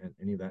cones and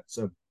any of that.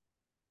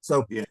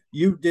 So yeah.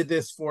 You did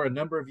this for a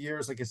number of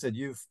years. Like I said,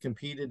 you've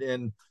competed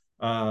in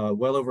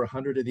well over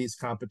 100 of these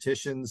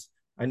competitions.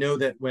 I know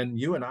that when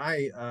you and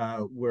I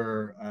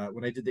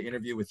when I did the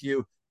interview with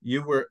you,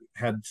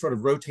 had sort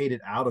of rotated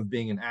out of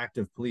being an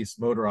active police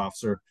motor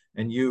officer,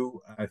 and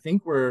I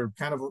think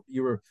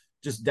you were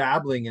just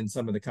dabbling in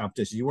some of the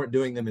competitions. You weren't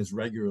doing them as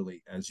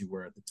regularly as you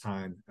were at the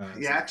time.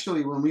 Yeah,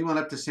 actually, when we went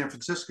up to San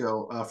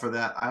Francisco for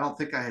that, I don't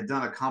think I had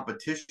done a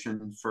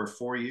competition for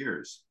 4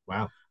 years.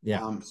 Wow.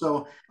 Yeah.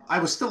 So I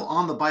was still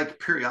on the bike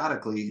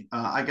periodically.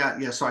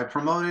 So I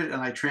promoted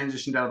and I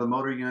transitioned out of the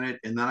motor unit,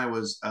 and then I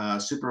was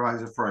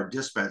supervisor for our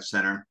dispatch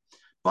center,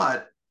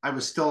 but I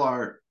was still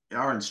our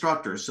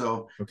instructor.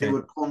 So They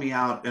would pull me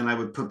out and I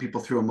would put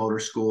people through a motor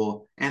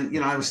school. And,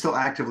 I was still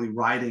actively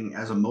riding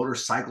as a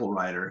motorcycle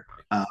rider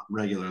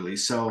regularly.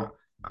 So,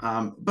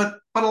 but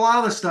a lot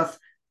of the stuff,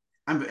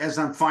 as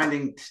I'm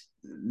finding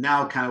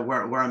now, kind of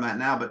where I'm at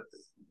now, but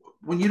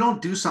when you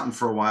don't do something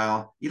for a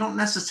while, you don't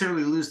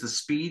necessarily lose the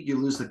speed, you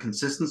lose the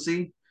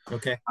consistency.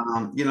 Okay.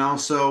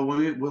 So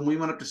when we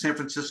went up to San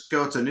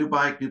Francisco, it's a new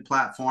bike, new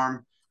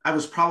platform. I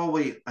was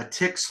probably a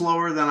tick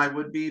slower than I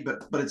would be,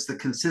 but it's the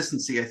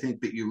consistency, I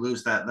think, that you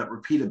lose. That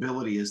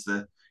repeatability is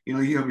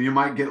you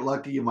might get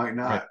lucky, you might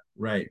not.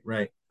 Right.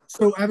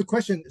 So I have a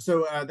question.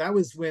 So that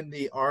was when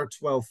the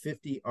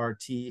R1250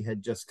 RT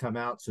had just come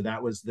out. So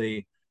that was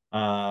the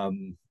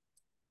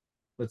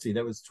let's see,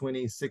 that was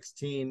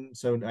 2016.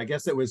 So I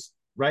guess it was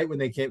right when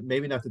they came,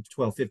 maybe not the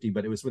 1250,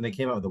 but it was when they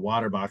came out with the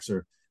water boxer.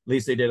 At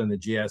least they did on the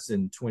GS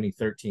in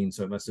 2013.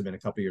 So it must have been a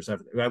couple years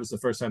after. That was the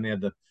first time they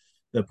had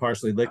the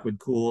partially liquid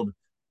cooled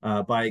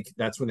bike.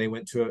 That's when they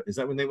went to is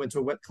that when they went to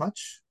a wet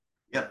clutch?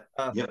 Yep.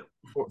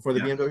 For the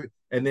BMW.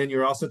 And then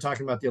you're also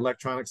talking about the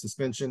electronic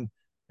suspension.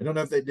 I don't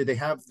know if they I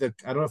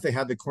don't know if they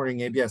had the Corning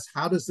ABS.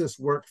 How does this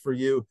work for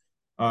you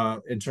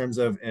in terms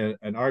of an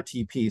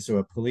RTP, so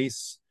a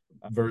police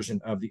version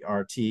of the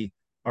RT?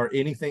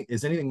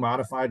 Is anything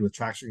modified with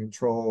traction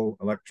control,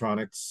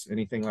 electronics,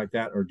 anything like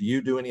that? Or do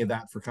you do any of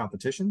that for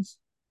competitions?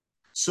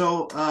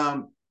 So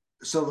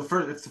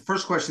the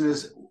first question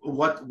is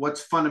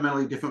what's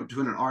fundamentally different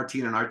between an RT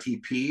and an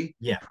RTP?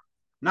 Yeah.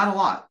 Not a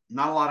lot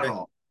at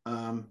all.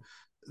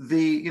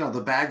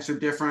 The bags are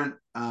different,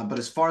 but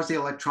as far as the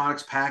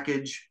electronics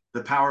package,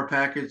 the power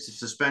package, the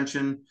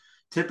suspension,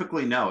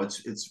 typically no,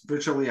 it's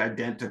virtually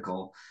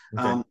identical.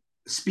 Okay.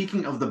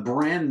 Speaking of the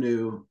brand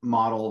new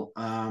model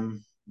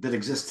that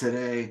exists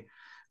today,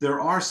 there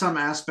are some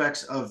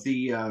aspects of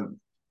the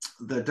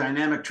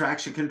dynamic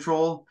traction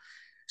control.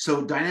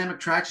 So dynamic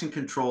traction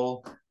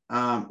control,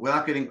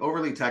 without getting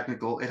overly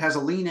technical, it has a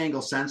lean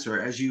angle sensor.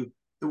 As you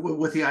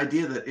with the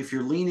idea that if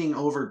you're leaning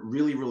over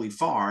really, really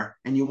far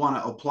and you want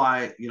to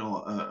apply,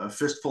 a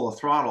fistful of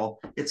throttle,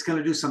 it's going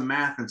to do some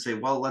math and say,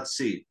 well, let's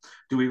see,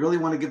 do we really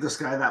want to give this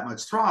guy that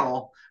much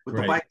throttle with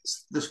the bike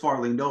this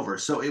far leaned over?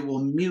 So it will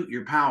mute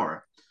your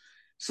power.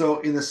 So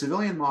in the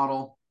civilian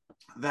model,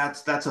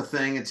 that's a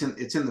thing. It's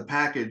in the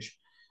package.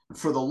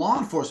 For the law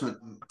enforcement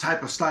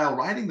type of style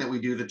riding that we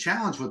do, the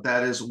challenge with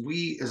that is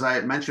as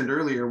I mentioned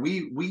earlier,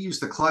 we use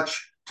the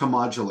clutch to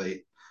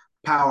modulate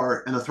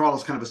power, and the throttle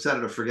is kind of a set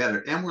it or forget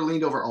it. And we're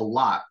leaned over a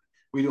lot.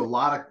 We do a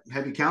lot of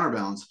heavy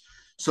counterbalance.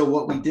 So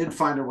what I did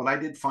find,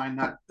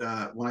 not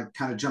when I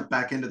kind of jumped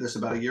back into this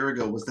about a year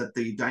ago, was that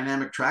the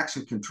dynamic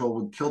traction control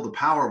would kill the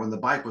power when the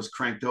bike was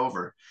cranked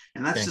over.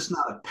 And that's just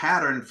not a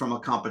pattern from a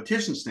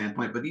competition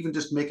standpoint, but even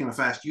just making a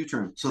fast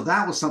U-turn. So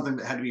that was something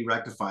that had to be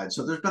rectified.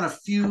 So there's been a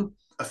few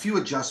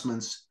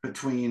adjustments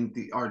between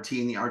the RT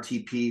and the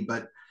RTP,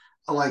 but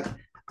like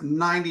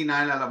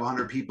 99 out of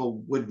 100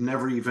 people would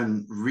never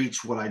even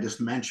reach what I just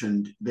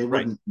mentioned. They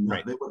wouldn't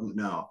know. They wouldn't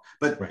know.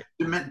 But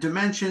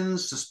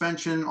dimensions,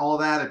 suspension, all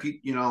that, if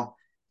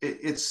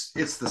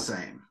it's the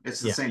same. It's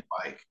the same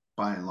bike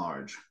by and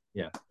large.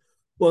 Yeah.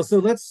 Well, so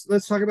let's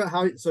talk about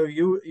how. So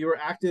you were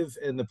active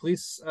in the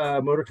police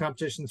motor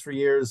competitions for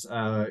years,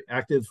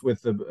 active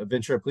with the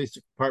Ventura Police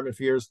Department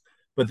for years,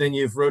 but then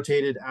you've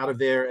rotated out of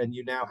there, and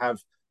you now have.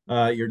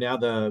 You're now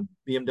the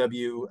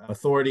BMW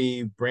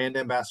Authority brand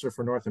ambassador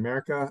for North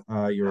America.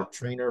 You're a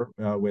trainer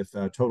with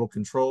Total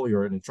Control.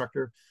 You're an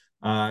instructor.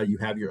 You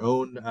have your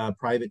own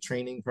private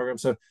training program.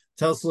 So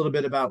tell us a little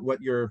bit about what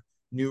your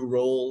new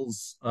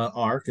roles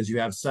are, because you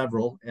have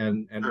several,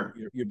 and Sure.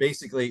 you're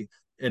basically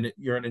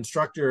you're an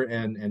instructor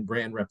and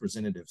brand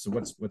representative. So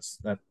what's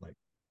that like?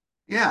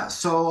 Yeah.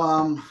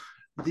 So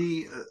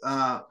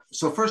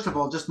so first of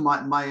all, just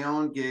my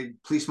own gig,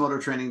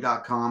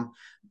 policemotortraining.com.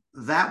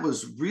 That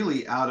was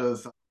really out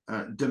of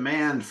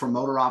demand from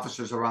motor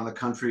officers around the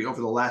country over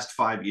the last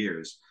 5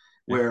 years,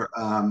 where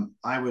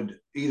I would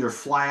either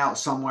fly out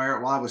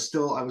somewhere while I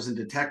was in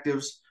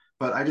detectives,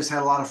 but I just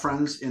had a lot of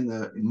friends in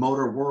the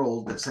motor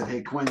world that said,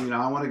 hey, Quinn,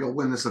 I want to go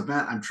win this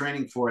event. I'm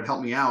training for it.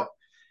 Help me out.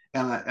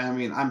 And I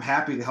mean, I'm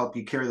happy to help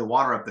you carry the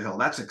water up the hill.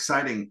 That's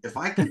exciting. If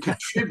I can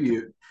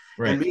contribute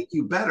and make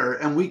you better,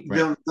 and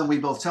then we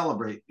both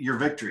celebrate your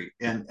victory,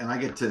 and I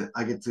get to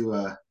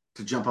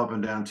jump up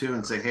and down too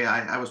and say, hey,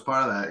 I was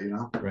part of that,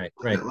 Right.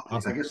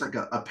 Awesome. I guess like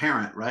a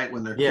parent, right,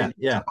 when their kid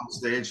up on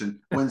stage and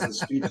wins the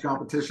speech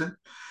competition.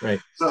 Right.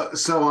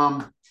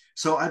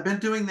 So I've been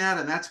doing that,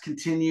 and that's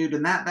continued,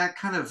 and that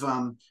kind of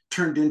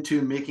turned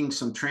into making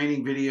some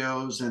training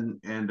videos, and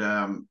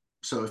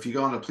so if you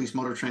go on to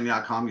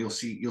policemotortraining.com,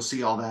 you'll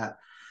see all that.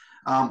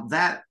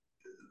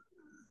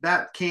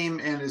 That came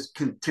and has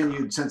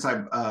continued since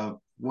I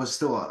was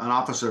still an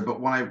officer. But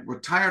when I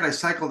retired, I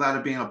cycled out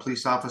of being a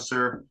police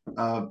officer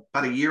about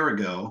a year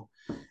ago.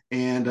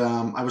 And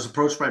I was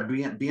approached by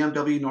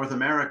BMW North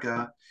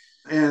America,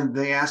 and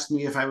they asked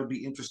me if I would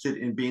be interested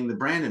in being the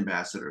brand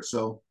ambassador.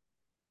 So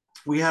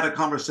we had a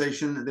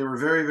conversation. They were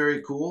very,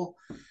 very cool.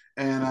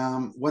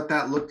 And what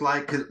that looked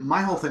like, because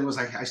my whole thing was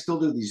I still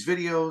do these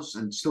videos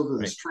and still do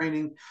this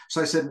training.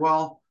 So I said,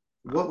 well,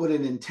 what would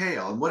it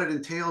entail? And what it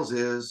entails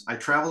is I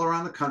travel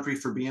around the country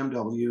for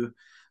BMW.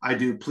 I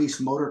do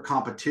police motor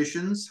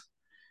competitions.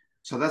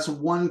 So that's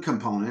one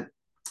component.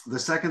 The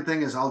second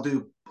thing is I'll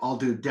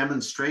do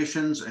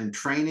demonstrations and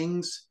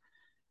trainings.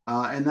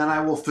 And then I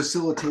will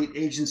facilitate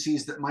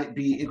agencies that might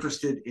be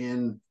interested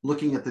in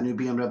looking at the new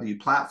BMW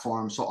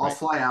platform. So I'll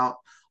fly out,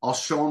 I'll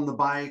show them the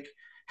bike,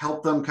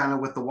 help them kind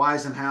of with the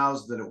whys and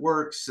hows that it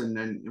works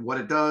and what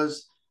it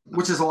does,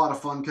 which is a lot of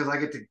fun because I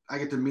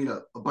get to meet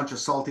a bunch of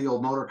salty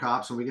old motor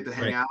cops, and we get to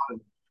hang out,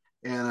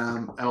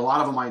 and a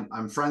lot of them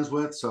I'm friends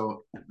with,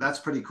 so that's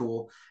pretty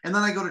cool. And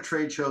then I go to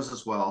trade shows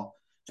as well.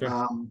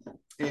 Sure.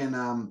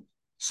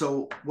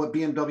 So what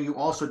BMW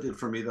also did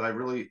for me that I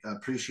really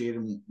appreciated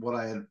and what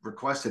I had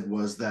requested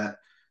was that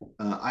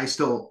I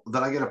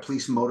get a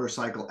police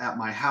motorcycle at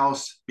my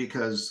house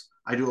because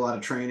I do a lot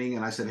of training,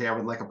 and I said, hey, I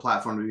would like a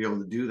platform to be able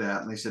to do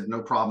that. And they said,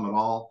 no problem at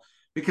all.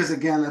 Because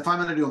again, if I'm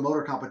going to do a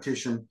motor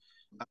competition,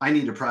 I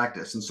need to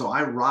practice. And so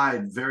I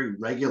ride very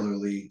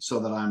regularly so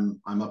that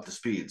I'm up to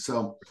speed.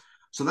 So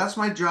that's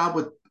my job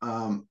with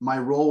my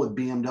role with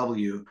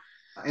BMW.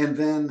 And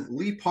then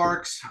Lee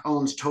Parks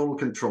owns Total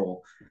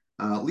Control.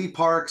 Lee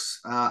Parks,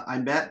 I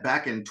met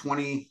back in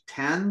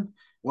 2010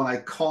 when I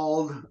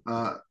called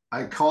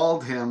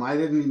him. I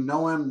didn't even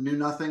know him, knew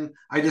nothing.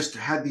 I just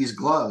had these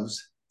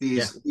gloves,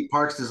 Lee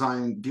Parks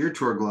design Deer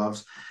Tour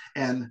gloves.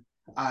 And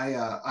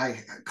I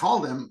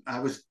called him. I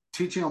was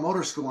teaching a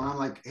motor school, and I'm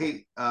like,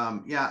 hey,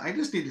 I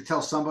just need to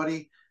tell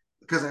somebody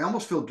because I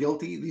almost feel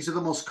guilty. These are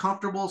the most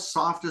comfortable,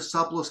 softest,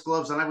 supplest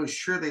gloves, and I was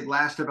sure they'd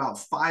last about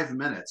 5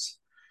 minutes.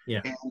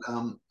 Yeah.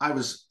 And I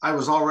was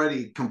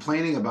already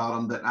complaining about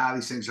them that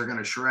these things are going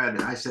to shred.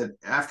 And I said,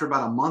 after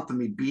about a month of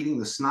me beating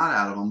the snot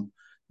out of them,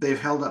 they've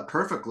held up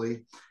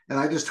perfectly. And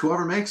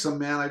whoever makes them,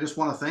 man, I just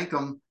want to thank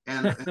them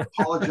and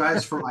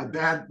apologize for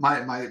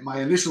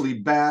my initially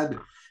bad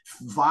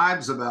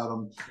vibes about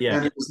them. Yeah.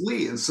 And it was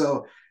Lee. And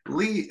so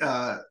Lee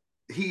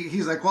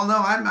he's like, well, no,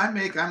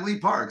 I'm Lee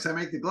Parks. I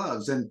make the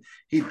gloves. And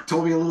he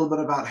told me a little bit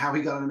about how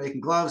he got into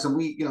making gloves.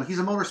 And he's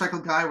a motorcycle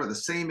guy. We're the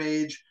same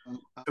age.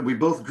 We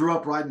both grew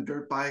up riding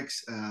dirt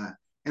bikes.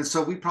 And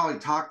so we probably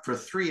talked for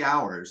 3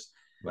 hours.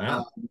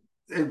 Wow.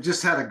 It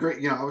just had a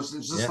great, it was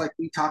just like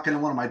me talking to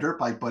one of my dirt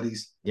bike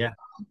buddies. Yeah.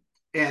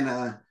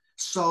 And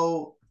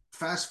so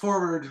fast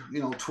forward,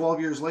 12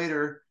 years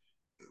later,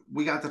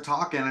 we got to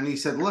talking, and he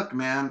said, look,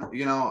 man,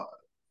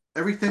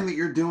 everything that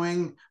you're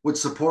doing would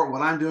support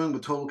what I'm doing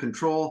with Total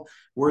Control.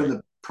 We're in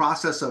the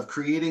process of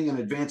creating an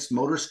advanced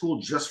motor school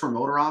just for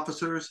motor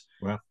officers.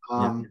 Wow.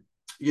 And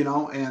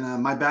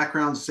my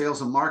background's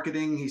sales and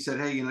marketing. He said,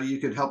 hey, you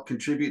could help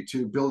contribute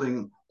to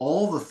building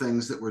all the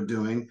things that we're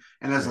doing.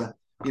 And as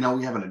we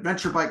have an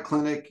adventure bike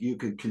clinic, you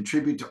could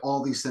contribute to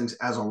all these things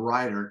as a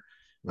rider.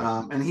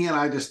 And he and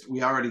I we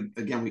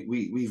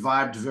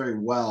vibed very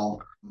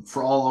well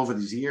for all over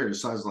these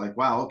years. So I was like,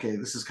 wow, okay,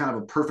 this is kind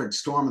of a perfect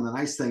storm. And the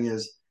nice thing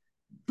is,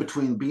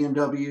 between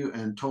BMW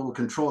and Total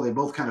Control, they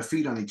both kind of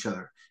feed on each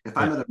other. If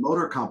I'm at a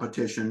motor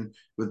competition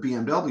with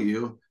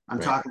BMW, I'm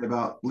talking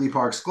about Lee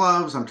Parks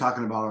gloves. I'm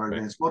talking about our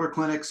advanced motor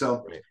clinic.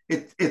 So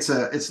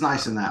it's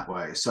nice in that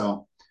way.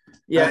 So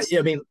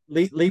I mean,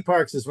 Lee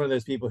Parks is one of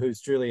those people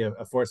who's truly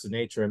a force of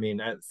nature. I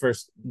mean, I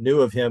first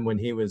knew of him when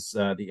he was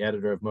the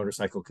editor of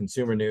Motorcycle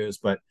Consumer News,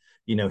 but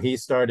he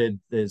started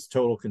his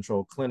Total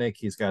Control clinic.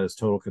 He's got his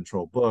Total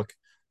Control book.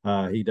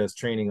 He does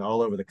training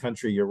all over the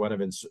country. You're one of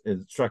his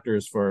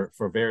instructors for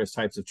various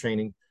types of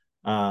training.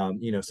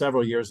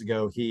 Several years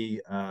ago,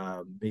 he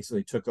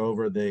basically took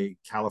over the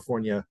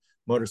California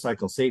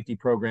motorcycle safety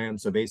program.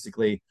 So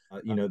basically,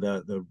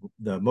 the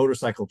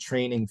motorcycle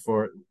training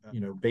for,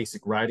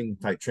 basic riding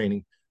type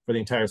training for the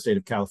entire state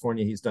of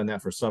California. He's done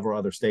that for several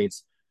other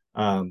states.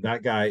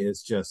 That guy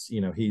is just,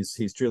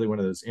 he's truly one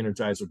of those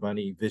Energizer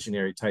Bunny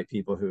visionary type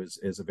people who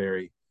is a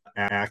very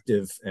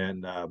active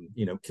and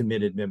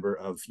committed member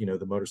of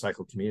the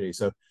motorcycle community.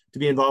 So to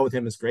be involved with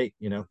him is great.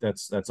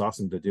 That's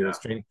awesome to do his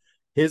training.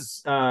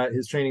 His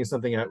training is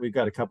something we've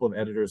got a couple of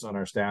editors on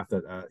our staff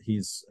that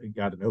he's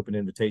got an open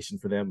invitation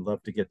for them.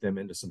 Love to get them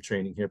into some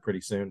training here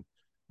pretty soon.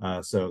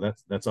 So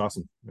that's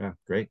awesome. Yeah,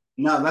 great.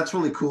 No, that's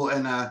really cool.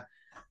 And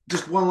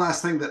just one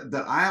last thing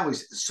that I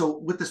always, so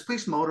with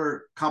displaced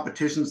motor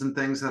competitions and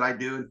things that I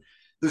do,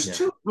 there's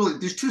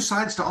two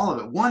sides to all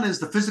of it. One is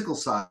the physical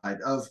side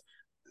of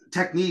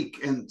technique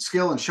and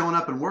skill and showing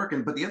up and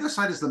working, but the other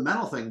side is the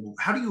mental thing.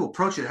 How do you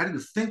approach it? How do you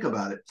think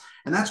about it?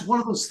 And that's one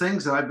of those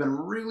things that I've been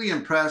really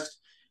impressed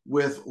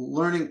with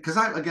learning, because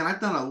I've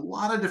done a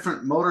lot of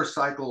different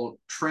motorcycle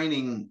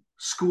training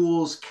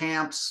schools,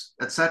 camps,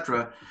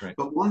 etc.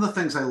 But one of the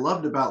things I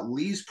loved about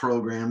Lee's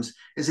programs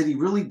is that he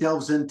really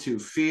delves into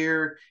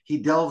fear. He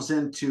delves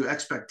into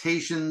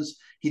expectations.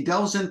 He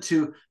delves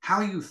into how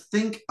you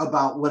think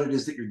about what it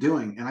is that you're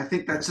doing. And I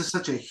think that's just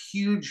such a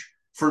huge,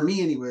 for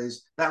me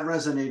anyways, that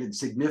resonated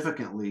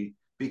significantly,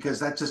 because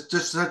that's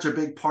just such a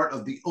big part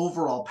of the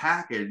overall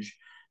package.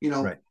 A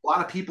lot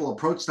of people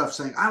approach stuff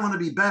saying, I want to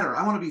be better.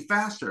 I want to be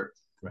faster.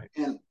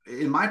 And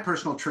in my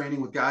personal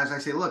training with guys, I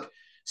say, look,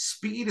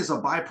 speed is a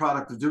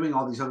byproduct of doing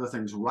all these other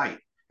things right.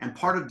 And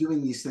part of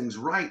doing these things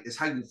right is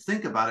how you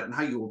think about it and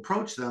how you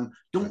approach them.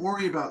 Don't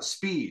worry about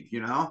speed,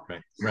 I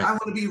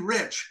want to be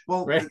rich.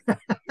 Well,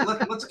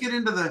 let's get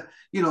into the,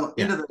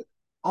 into the,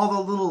 all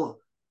the little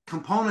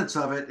components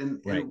of it,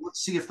 and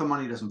let's see if the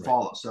money doesn't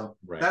follow. So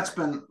that's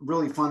been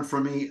really fun for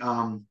me,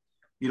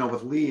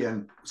 with Lee.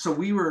 And so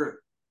we were,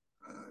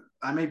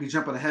 I may be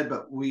jumping ahead,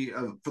 but we,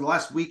 for the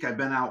last week, I've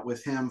been out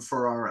with him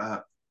for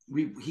our,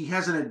 he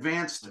has an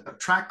advanced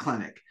track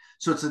clinic.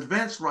 So it's an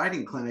advanced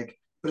riding clinic,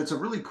 but it's a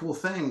really cool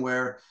thing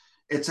where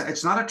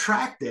it's not a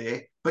track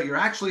day, but you're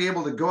actually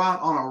able to go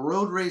out on a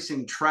road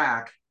racing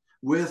track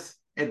with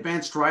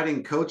advanced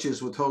riding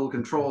coaches with Total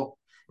Control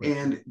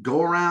and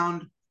go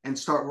around and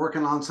start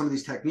working on some of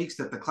these techniques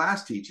that the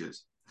class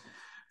teaches.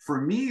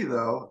 For me,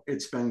 though,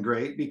 it's been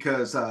great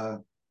because,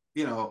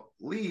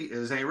 Lee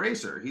is a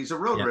racer. He's a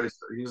road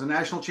racer. He was a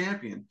national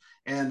champion.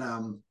 And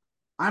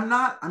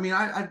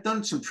I've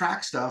done some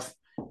track stuff,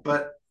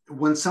 but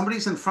when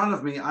somebody's in front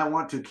of me, I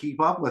want to keep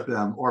up with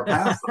them or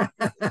pass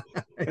them.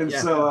 And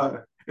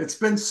so it's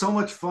been so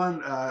much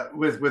fun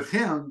with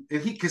him,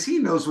 and because he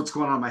knows what's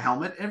going on in my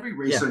helmet. Every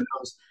racer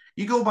knows.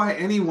 You go by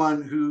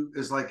anyone who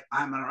is like,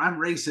 I'm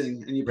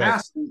racing, and you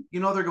pass them,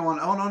 they're going,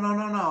 oh,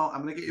 no,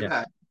 I'm going to get you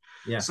back.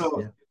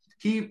 So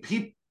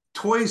he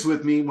toys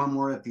with me when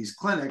we're at these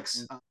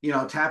clinics,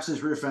 taps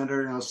his rear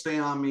fender, stay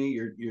on me.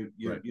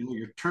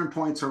 Your turn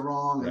points are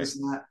wrong, and this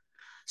and that.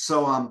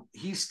 So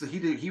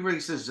he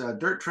races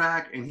dirt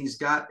track, and he's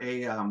got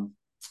a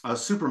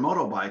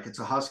supermoto bike. It's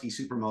a Husky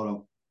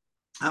supermoto,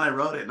 and I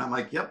rode it, and I'm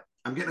like, yep,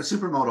 I'm getting a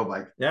supermoto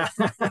bike. Yeah.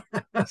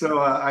 So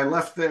I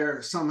left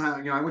there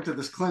somehow. I went to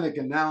this clinic,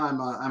 and now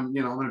I'm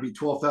going to be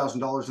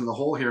 $12,000 in the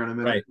hole here in a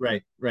minute.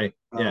 Right.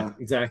 Yeah,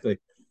 exactly.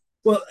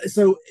 Well,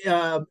 so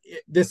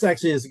this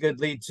actually is a good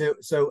lead to.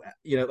 So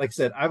like I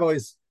said,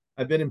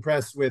 I've been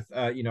impressed with.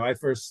 I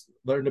first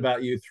learned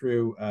about you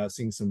through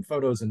seeing some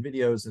photos and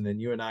videos, and then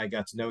you and I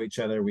got to know each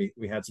other. We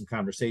had some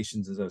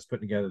conversations as I was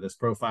putting together this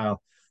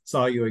profile,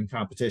 saw you in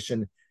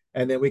competition,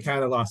 and then we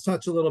kind of lost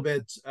touch a little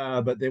bit,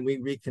 but then we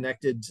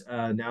reconnected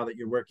now that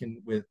you're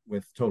working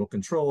with Total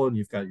Control and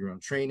you've got your own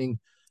training.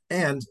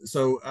 And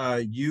so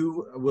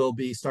you will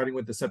be starting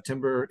with the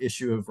September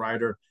issue of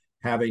Rider,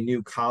 have a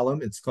new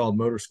column. It's called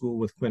Motor School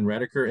with Quinn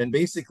Redeker. And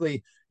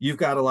basically, you've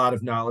got a lot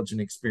of knowledge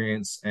and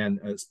experience, and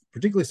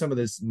particularly some of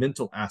this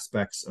mental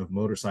aspects of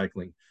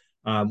motorcycling,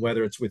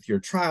 whether it's with your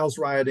trials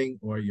riding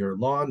or your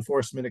law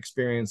enforcement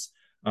experience,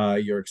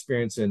 your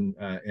experience in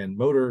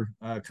motor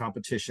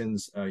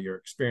competitions, your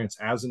experience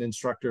as an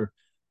instructor.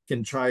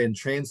 Can try and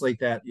translate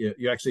that.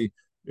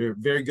 You're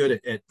very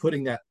good at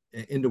putting that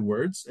into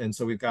words. And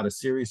so we've got a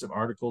series of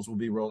articles we'll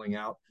be rolling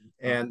out.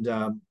 And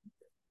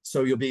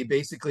so you'll be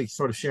basically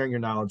sort of sharing your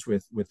knowledge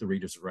with the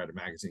readers of Rider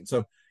Magazine.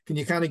 So can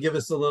you kind of give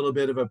us a little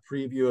bit of a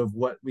preview of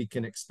what we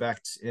can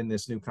expect in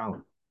this new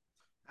column?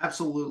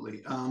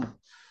 Absolutely.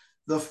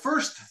 The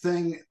first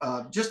thing,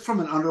 just from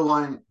an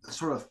underlying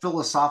sort of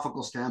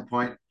philosophical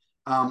standpoint,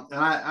 and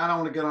I don't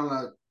want to get on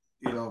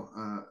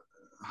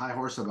a high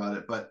horse about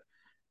it, but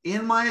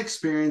in my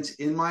experience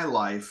in my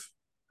life,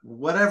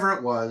 whatever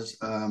it was,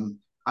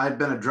 I've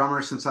been a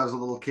drummer since I was a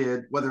little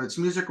kid, whether it's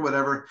music or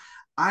whatever.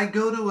 I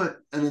go to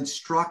an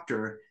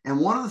instructor, and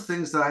one of the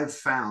things that I've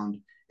found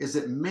is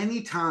that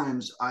many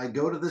times I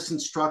go to this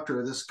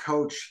instructor, this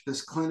coach,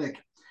 this clinic,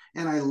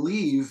 and I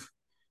leave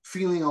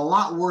feeling a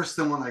lot worse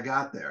than when I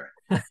got there.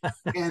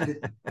 And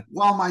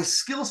while my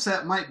skill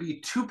set might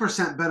be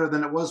 2% better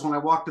than it was when I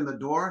walked in the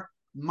door,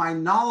 my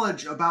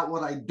knowledge about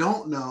what I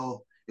don't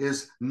know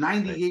is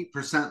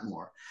 98%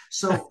 more.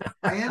 So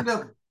I end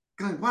up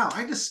going, wow,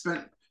 I just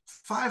spent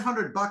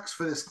 $500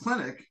 for this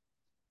clinic,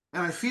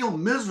 and I feel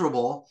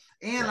miserable,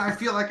 and I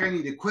feel like I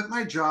need to quit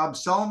my job,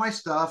 sell my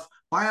stuff,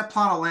 buy a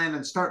plot of land,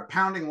 and start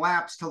pounding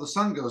laps till the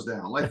sun goes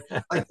down. Like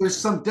there's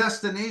some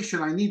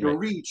destination I need to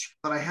reach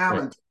that I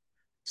haven't.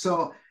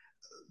 So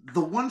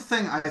the one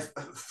thing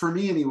for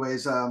me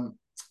anyways,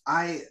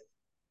 I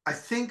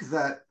think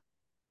that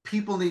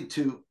people need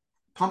to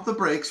pump the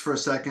brakes for a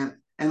second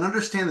and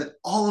understand that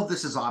all of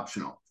this is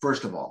optional.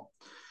 First of all,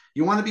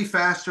 you want to be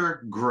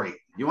faster, great.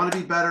 You want to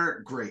be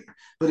better, great.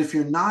 But if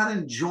you're not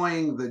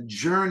enjoying the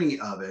journey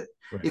of it,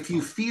 if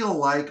you feel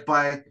like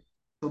by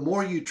the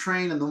more you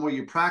train and the more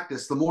you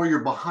practice, the more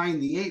you're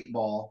behind the 8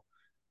 ball,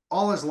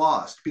 all is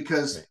lost,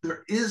 because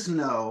there is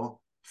no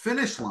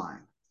finish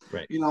line.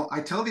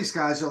 I tell these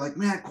guys, they're like,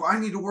 man, I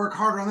need to work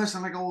harder on this.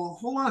 And I go, well,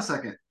 hold on a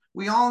second.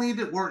 We all need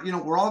to work.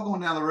 We're all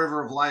going down the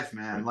river of life,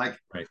 man.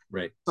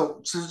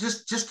 So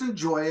just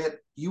enjoy it.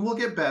 You will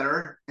get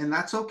better, and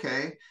that's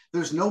okay.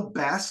 There's no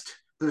best.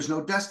 There's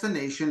no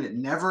destination. It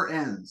never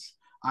ends.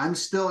 I'm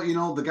still,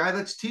 the guy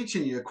that's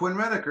teaching you, Quinn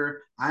Redeker.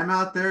 I'm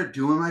out there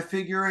doing my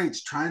figure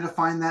eights, trying to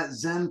find that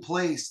Zen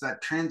place,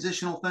 that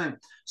transitional thing.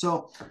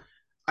 So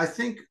I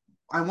think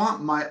I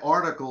want my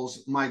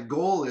articles. My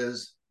goal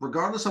is,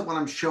 regardless of what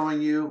I'm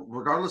showing you,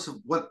 regardless of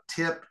what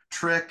tip,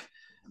 trick,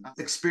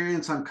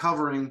 experience I'm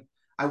covering,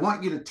 I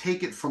want you to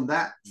take it from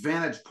that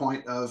vantage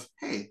point of,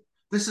 hey,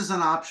 this is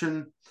an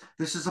option,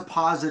 this is a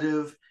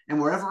positive, and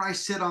wherever I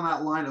sit on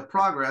that line of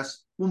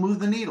progress, we'll move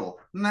the needle.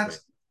 And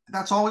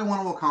that's all we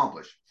want to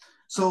accomplish.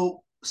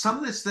 So some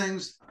of these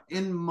things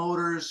in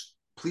motors,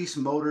 police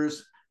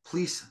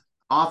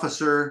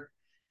officer,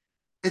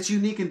 it's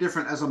unique and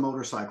different as a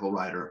motorcycle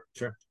rider.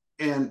 Sure.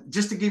 And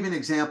just to give you an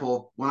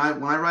example, when I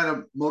ride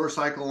a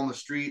motorcycle on the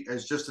street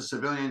as just a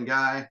civilian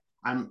guy,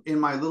 I'm in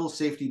my little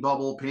safety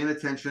bubble, paying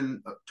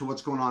attention to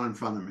what's going on in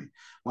front of me.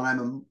 When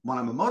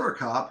I'm a motor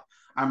cop,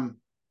 I'm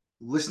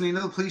listening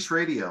to the police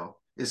radio.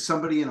 Is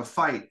somebody in a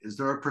fight? Is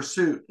there a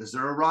pursuit? Is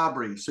there a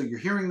robbery? So you're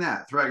hearing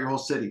that throughout your whole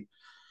city.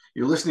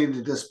 You're listening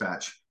to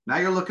dispatch. Now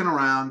you're looking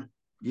around.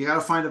 You got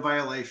to find a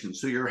violation.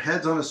 So your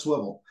head's on a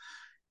swivel.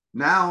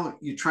 Now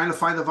you're trying to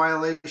find the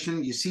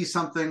violation. You see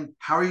something.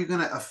 How are you going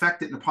to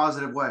affect it in a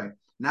positive way?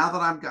 Now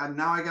that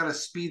I got to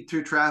speed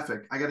through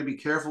traffic. I got to be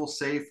careful,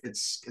 safe.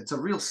 It's a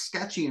real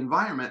sketchy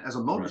environment as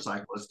a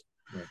motorcyclist.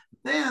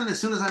 Then as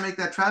soon as I make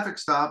that traffic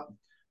stop,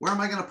 where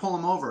am I going to pull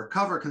them over?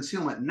 Cover,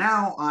 concealment.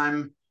 Now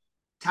I'm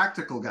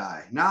tactical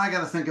guy. Now I got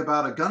to think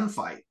about a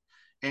gunfight.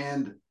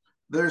 And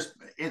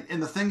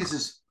the thing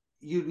is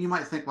you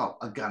might think, well,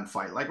 a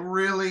gunfight, like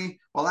really?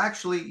 Well,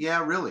 actually,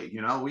 yeah, really.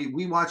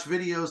 We watch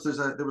videos.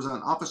 There was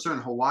an officer in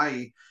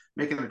Hawaii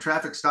making a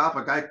traffic stop.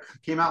 A guy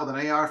came out with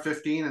an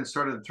AR-15 and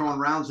started throwing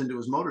rounds into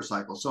his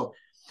motorcycle. So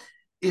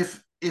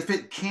if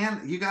it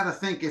can, you got to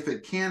think, if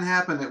it can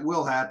happen, it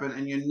will happen,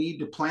 and you need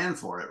to plan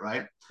for it,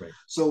 right?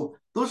 So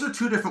those are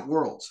two different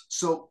worlds.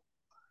 So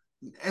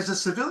as a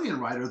civilian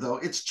rider, though,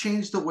 it's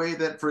changed the way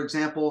that, for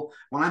example,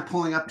 when I'm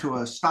pulling up to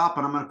a stop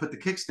and I'm going to put the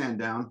kickstand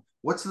down,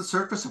 what's the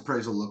surface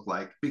appraisal look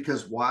like?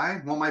 Because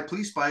why? Well, my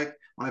police bike,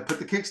 when I put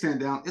the kickstand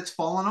down, it's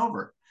fallen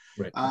over.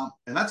 And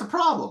that's a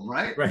problem,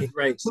 right?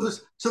 So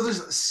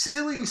there's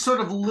silly sort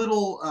of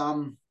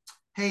little,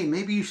 hey,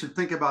 maybe you should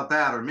think about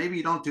that, or maybe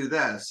you don't do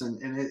this. And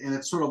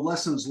it's sort of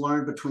lessons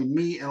learned between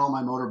me and all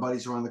my motor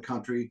buddies around the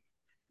country.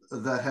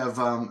 that have,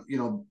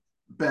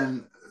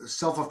 been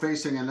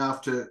self-effacing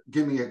enough to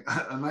give me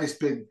a nice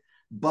big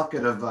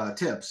bucket of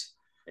tips.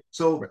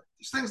 So Right.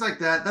 there's things like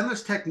that. Then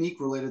there's technique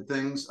related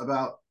things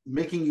about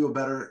making you a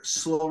better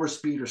slower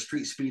speed or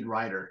street speed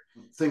rider.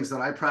 Things that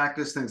I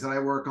practice, things that I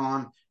work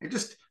on, and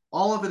just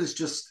all of it is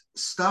just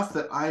stuff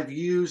that I've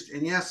used.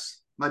 And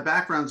yes, my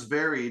background's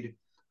varied,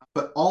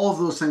 but all of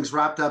those things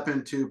wrapped up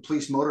into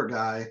Police Motor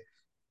Guy.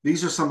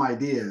 These are some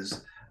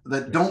ideas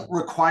that don't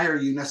require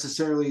you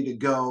necessarily to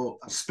go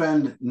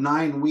spend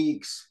 9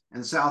 weeks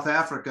in South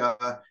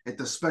Africa at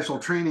the special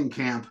training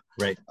camp,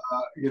 Right.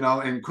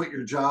 and quit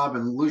your job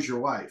and lose your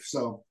wife.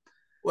 So,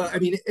 Well, I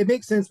mean, it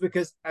makes sense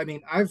because I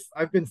mean,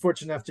 I've been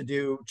fortunate enough to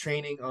do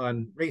training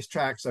on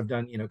racetracks. I've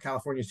done,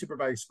 California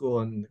Superbike School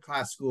and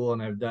class school,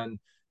 and I've done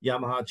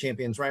Yamaha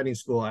Champions Riding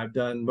School. I've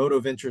done Moto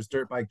Ventures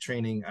dirt bike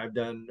training. I've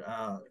done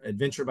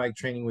adventure bike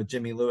training with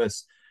Jimmy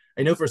Lewis.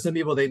 I know for some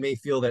people they may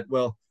feel that,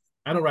 well,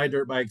 I don't ride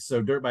dirt bikes,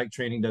 so dirt bike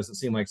training doesn't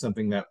seem like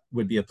something that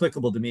would be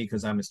applicable to me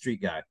because I'm a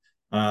street guy.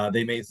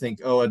 They may think,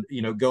 oh,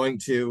 going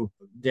to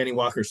Danny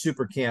Walker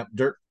Super Camp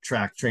dirt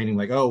track training,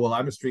 like, oh, well,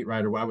 I'm a street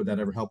rider. Why would that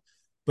ever help?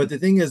 But the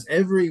thing is,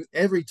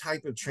 every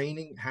type of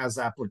training has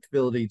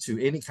applicability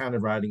to any kind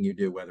of riding you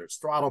do, whether it's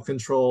throttle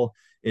control,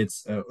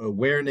 it's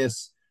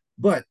awareness.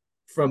 But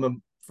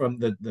from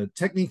the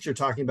techniques you're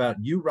talking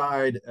about, you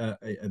ride a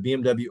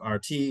BMW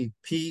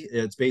RT-P.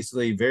 It's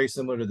basically very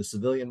similar to the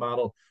civilian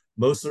model.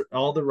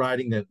 All the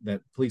riding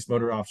that police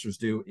motor officers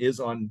do is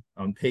on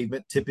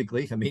pavement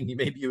typically. I mean,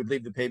 maybe you would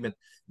leave the pavement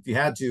if you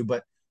had to,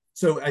 but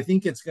so I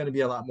think it's going to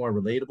be a lot more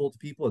relatable to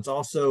people. It's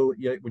also,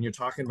 when you're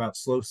talking about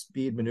slow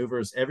speed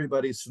maneuvers,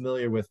 everybody's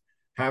familiar with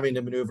having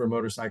to maneuver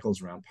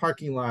motorcycles around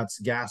parking lots,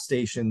 gas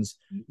stations.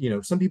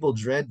 Some people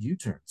dread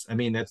U-turns. I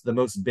mean, that's the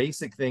most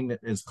basic thing that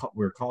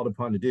we're called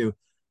upon to do.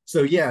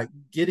 So yeah,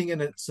 getting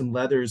in some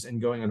leathers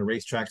and going on a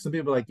racetrack, some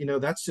people are like,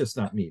 that's just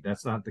not me.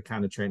 That's not the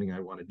kind of training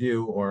I want to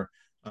do. Or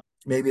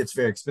maybe it's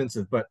very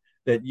expensive, but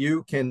that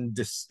you can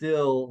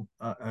distill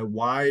a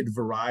wide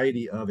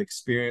variety of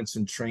experience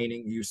and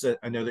training.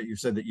 I know that you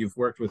said that you've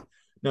worked with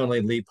not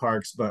only Lee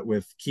Parks, but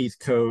with Keith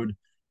Code,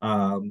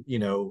 Gary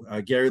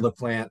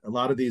LaPlante, a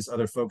lot of these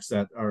other folks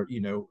that are,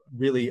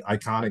 really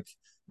iconic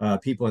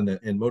people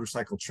in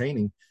motorcycle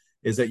training,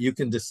 is that you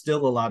can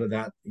distill a lot of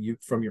that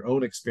from your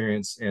own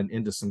experience and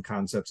into some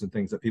concepts and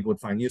things that people would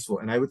find useful.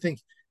 And I would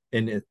think,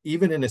 and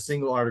even in a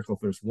single article,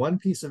 if there's one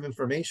piece of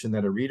information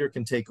that a reader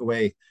can take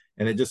away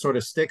and it just sort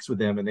of sticks with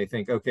them and they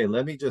think, okay,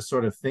 let me just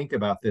sort of think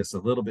about this a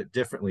little bit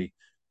differently.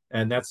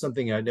 And that's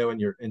something I know in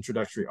your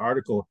introductory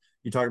article,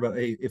 you talk about,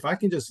 hey, if I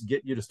can just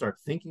get you to start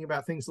thinking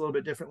about things a little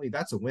bit differently,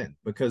 that's a win,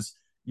 because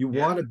you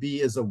want to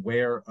be as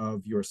aware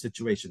of your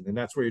situation. And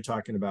that's where you're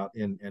talking about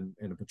in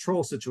a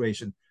patrol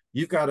situation.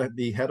 You've got to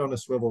be head on a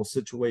swivel,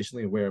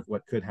 situationally aware of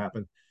what could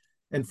happen.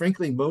 And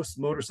frankly, most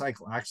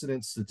motorcycle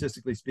accidents,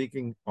 statistically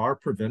speaking, are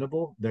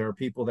preventable. There are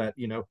people that,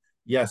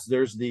 yes,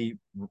 there's the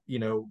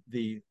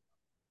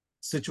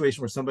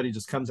situation where somebody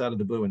just comes out of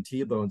the blue and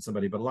T-bone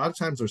somebody, but a lot of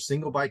times they're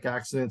single bike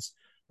accidents.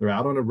 They're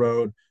out on a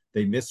road.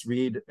 They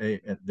misread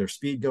their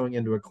speed going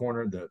into a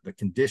corner, the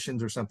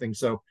conditions or something.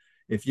 So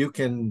if you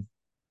can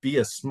be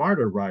a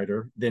smarter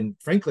rider, then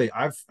frankly,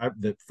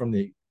 from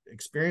the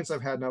experience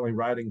I've had, not only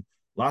riding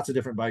lots of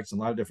different bikes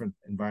and a lot of different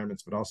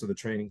environments, but also the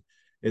training,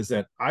 is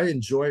that I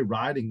enjoy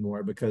riding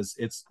more because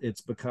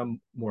it's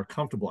become more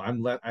comfortable.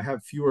 I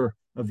have fewer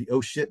of the oh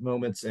shit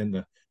moments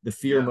and the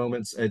fear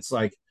moments. It's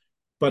like,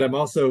 but I'm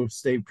also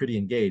stay pretty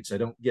engaged. I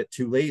don't get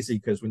too lazy,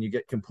 because when you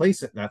get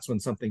complacent, that's when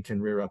something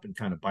can rear up and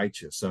kind of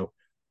bite you. So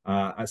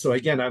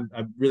again,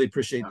 I really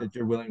appreciate that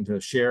you're willing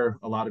to share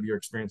a lot of your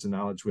experience and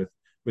knowledge with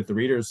the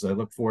readers. I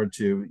look forward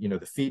to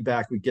the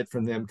feedback we get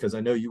from them, because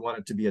I know you want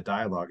it to be a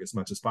dialogue as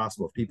much as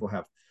possible. If people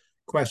have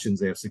questions,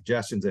 they have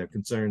suggestions, they have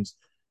concerns,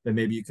 then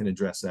maybe you can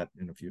address that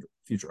in a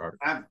future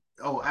article.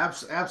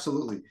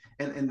 Absolutely.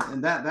 And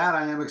that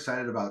I am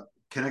excited about,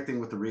 connecting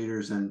with the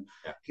readers and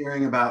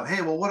hearing about,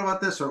 hey, well, what about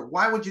this? Or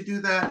why would you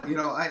do that?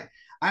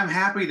 I'm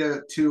happy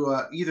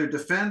to either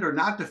defend or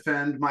not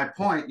defend my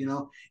point.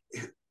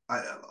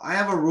 I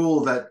have a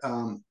rule that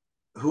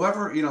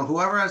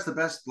whoever has the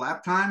best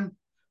lap time,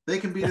 they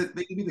can be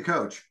the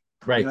coach.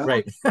 Right.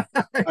 Right.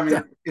 I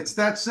mean, it's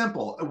that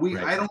simple.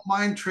 I don't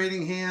mind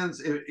trading hands,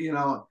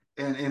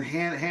 and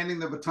handing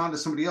the baton to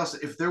somebody else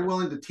if they're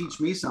willing to teach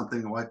me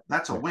something.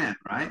 That's a win,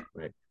 right?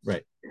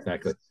 Right.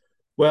 Exactly.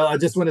 Well, I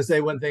just want to say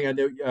one thing. I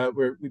know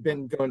we've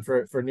been going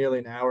for nearly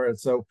an hour, and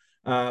so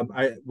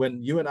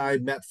when you and I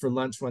met for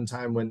lunch one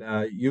time, when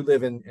you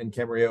live in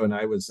Camarillo and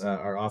I was,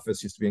 our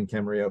office used to be in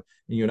Camarillo,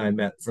 and you and I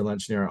met for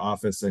lunch near our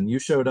office, and you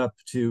showed up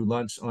to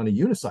lunch on a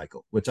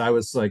unicycle, which I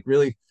was like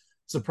really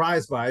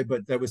surprised by,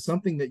 but that was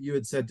something that you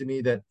had said to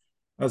me that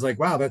I was like,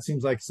 wow, that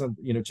seems like some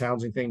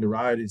challenging thing to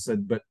ride. He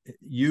said, but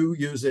you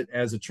use it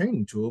as a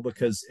training tool,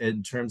 because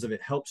in terms of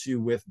it helps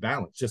you with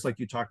balance, just like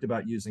you talked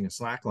about using a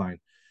slack line.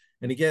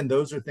 And again,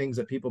 those are things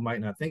that people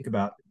might not think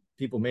about.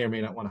 People may or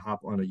may not want to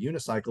hop on a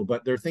unicycle,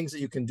 but there are things that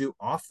you can do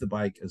off the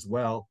bike as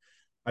well.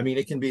 I mean,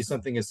 it can be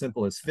something as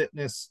simple as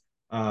fitness.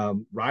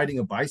 riding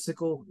a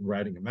bicycle,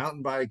 riding a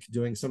mountain bike,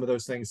 doing some of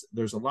those things.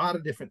 There's a lot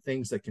of different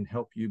things that can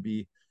help you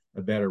be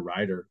a better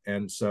rider.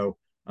 And so,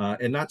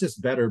 and not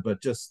just better,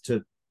 but just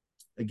to,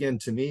 again,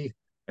 to me,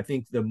 I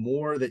think the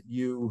more that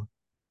you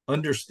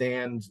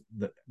understand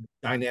the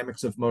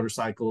dynamics of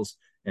motorcycles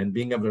and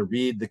being able to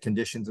read the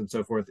conditions and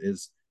so forth,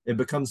 is it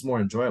becomes more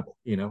enjoyable.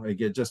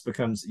 It just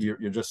becomes, you're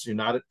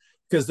not,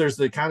 because there's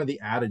the kind of the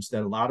adage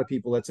that a lot of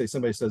people, let's say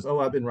somebody says, oh,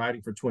 I've been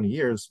riding for 20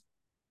 years.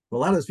 Well,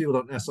 a lot of those people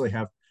don't necessarily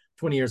have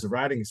 20 years of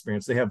riding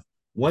experience. They have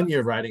 1 year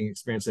of riding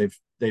experience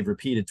they've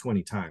repeated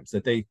 20 times,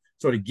 that they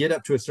sort of get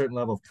up to a certain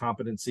level of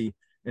competency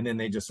and then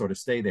they just sort of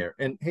stay there.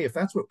 And hey, if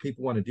that's what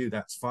people want to do,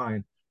 that's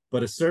fine.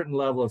 But a certain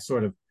level of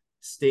sort of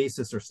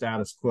stasis or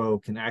status quo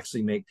can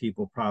actually make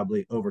people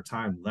probably over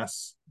time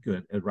less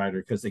good at rider,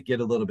 because they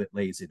get a little bit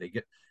lazy.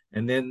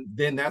 And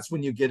then that's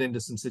when you get into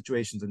some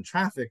situations in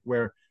traffic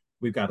where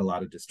we've got a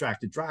lot of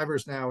distracted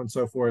drivers now and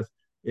so forth,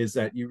 is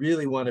that you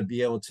really want to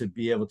be able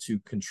to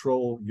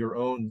control your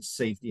own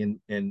safety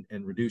and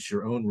reduce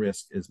your own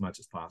risk as much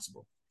as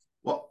possible.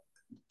 Well,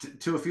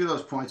 to a few of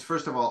those points,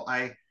 first of all,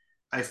 I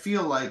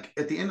feel like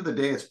at the end of the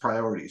day, it's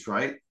priorities,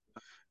 right?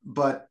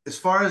 But as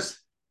far as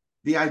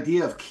the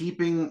idea of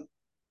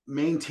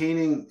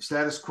maintaining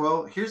status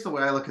quo, here's the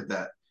way I look at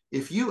that.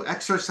 If you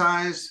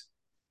exercise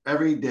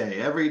every day,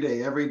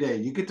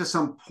 you get to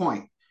some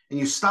point and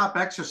you stop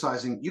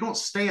exercising, you don't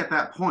stay at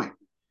that point.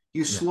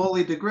 You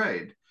slowly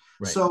degrade.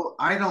 Right. So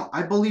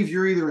I believe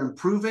you're either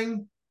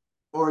improving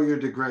or you're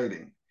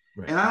degrading.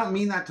 Right. And I don't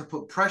mean that to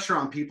put pressure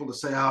on people to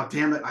say, oh,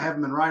 damn it, I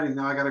haven't been riding,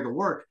 now I got to go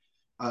work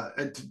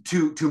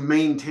to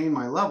maintain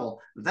my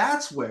level.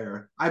 That's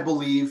where I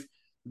believe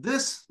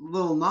this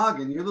little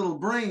noggin, your little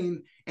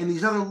brain, and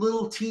these other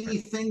little teeny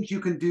things you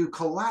can do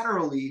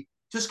collaterally,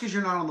 just because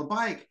you're not on the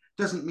bike,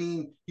 doesn't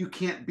mean you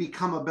can't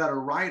become a better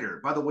rider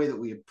by the way that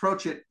we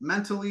approach it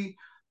mentally,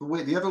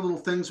 the other little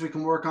things we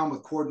can work on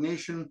with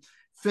coordination,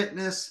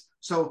 fitness.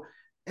 So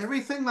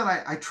everything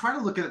that I try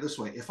to look at it this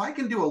way. If I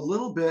can do a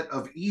little bit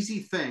of easy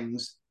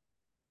things,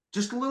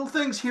 just little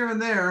things here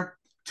and there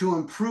to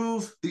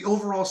improve the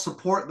overall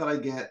support that I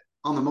get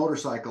on the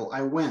motorcycle,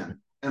 I win.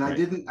 And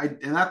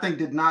and that thing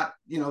did not,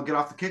 get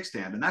off the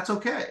kickstand, and that's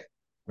okay.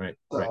 Right.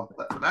 So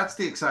that's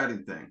the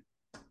exciting thing.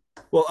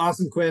 Well,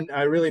 awesome, Quinn.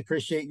 I really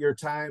appreciate your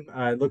time.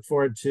 I look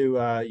forward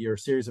to your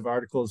series of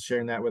articles,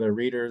 sharing that with our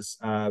readers.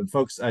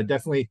 Folks, I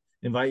definitely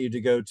invite you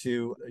to go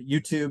to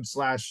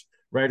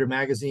YouTube/Rider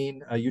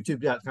Magazine,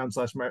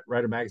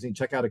 youtube.com/Rider Magazine.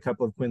 Check out a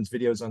couple of Quinn's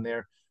videos on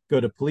there. Go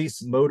to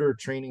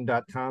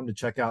policemotortraining.com to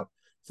check out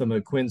some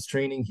of Quinn's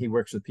training. He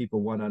works with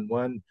people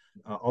one-on-one.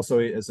 Also,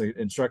 as an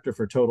instructor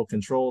for Total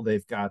Control,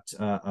 they've got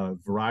a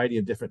variety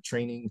of different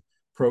training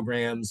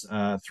programs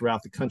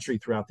throughout the country,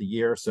 throughout the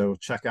year. So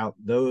check out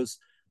those.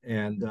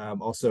 And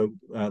also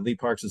Lee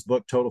Parks'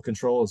 book, Total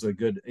Control, is a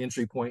good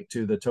entry point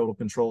to the Total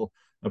Control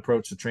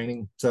approach to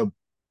training. So,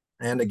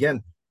 and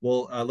again,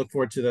 we'll look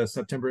forward to the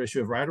September issue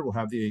of Rider. We'll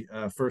have the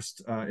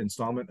first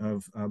installment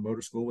of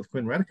Motor School with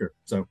Quinn Redeker.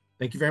 So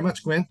thank you very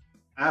much, Quinn.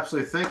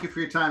 Absolutely. Thank you for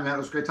your time, man. It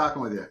was great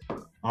talking with you.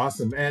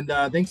 Awesome. And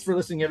thanks for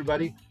listening,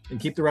 everybody, and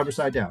keep the rubber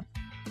side down.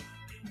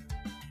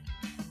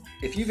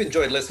 If you've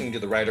enjoyed listening to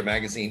the Rider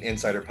Magazine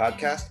Insider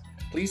Podcast,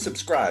 please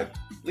subscribe,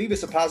 leave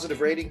us a positive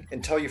rating,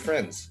 and tell your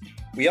friends.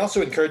 We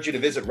also encourage you to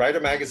visit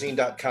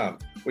ridermagazine.com,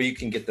 where you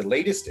can get the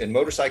latest in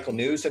motorcycle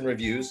news and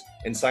reviews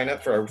and sign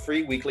up for our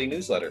free weekly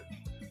newsletter.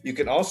 You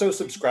can also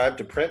subscribe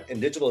to print and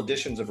digital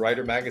editions of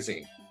Rider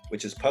Magazine,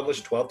 which is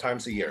published 12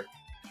 times a year.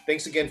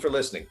 Thanks again for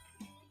listening.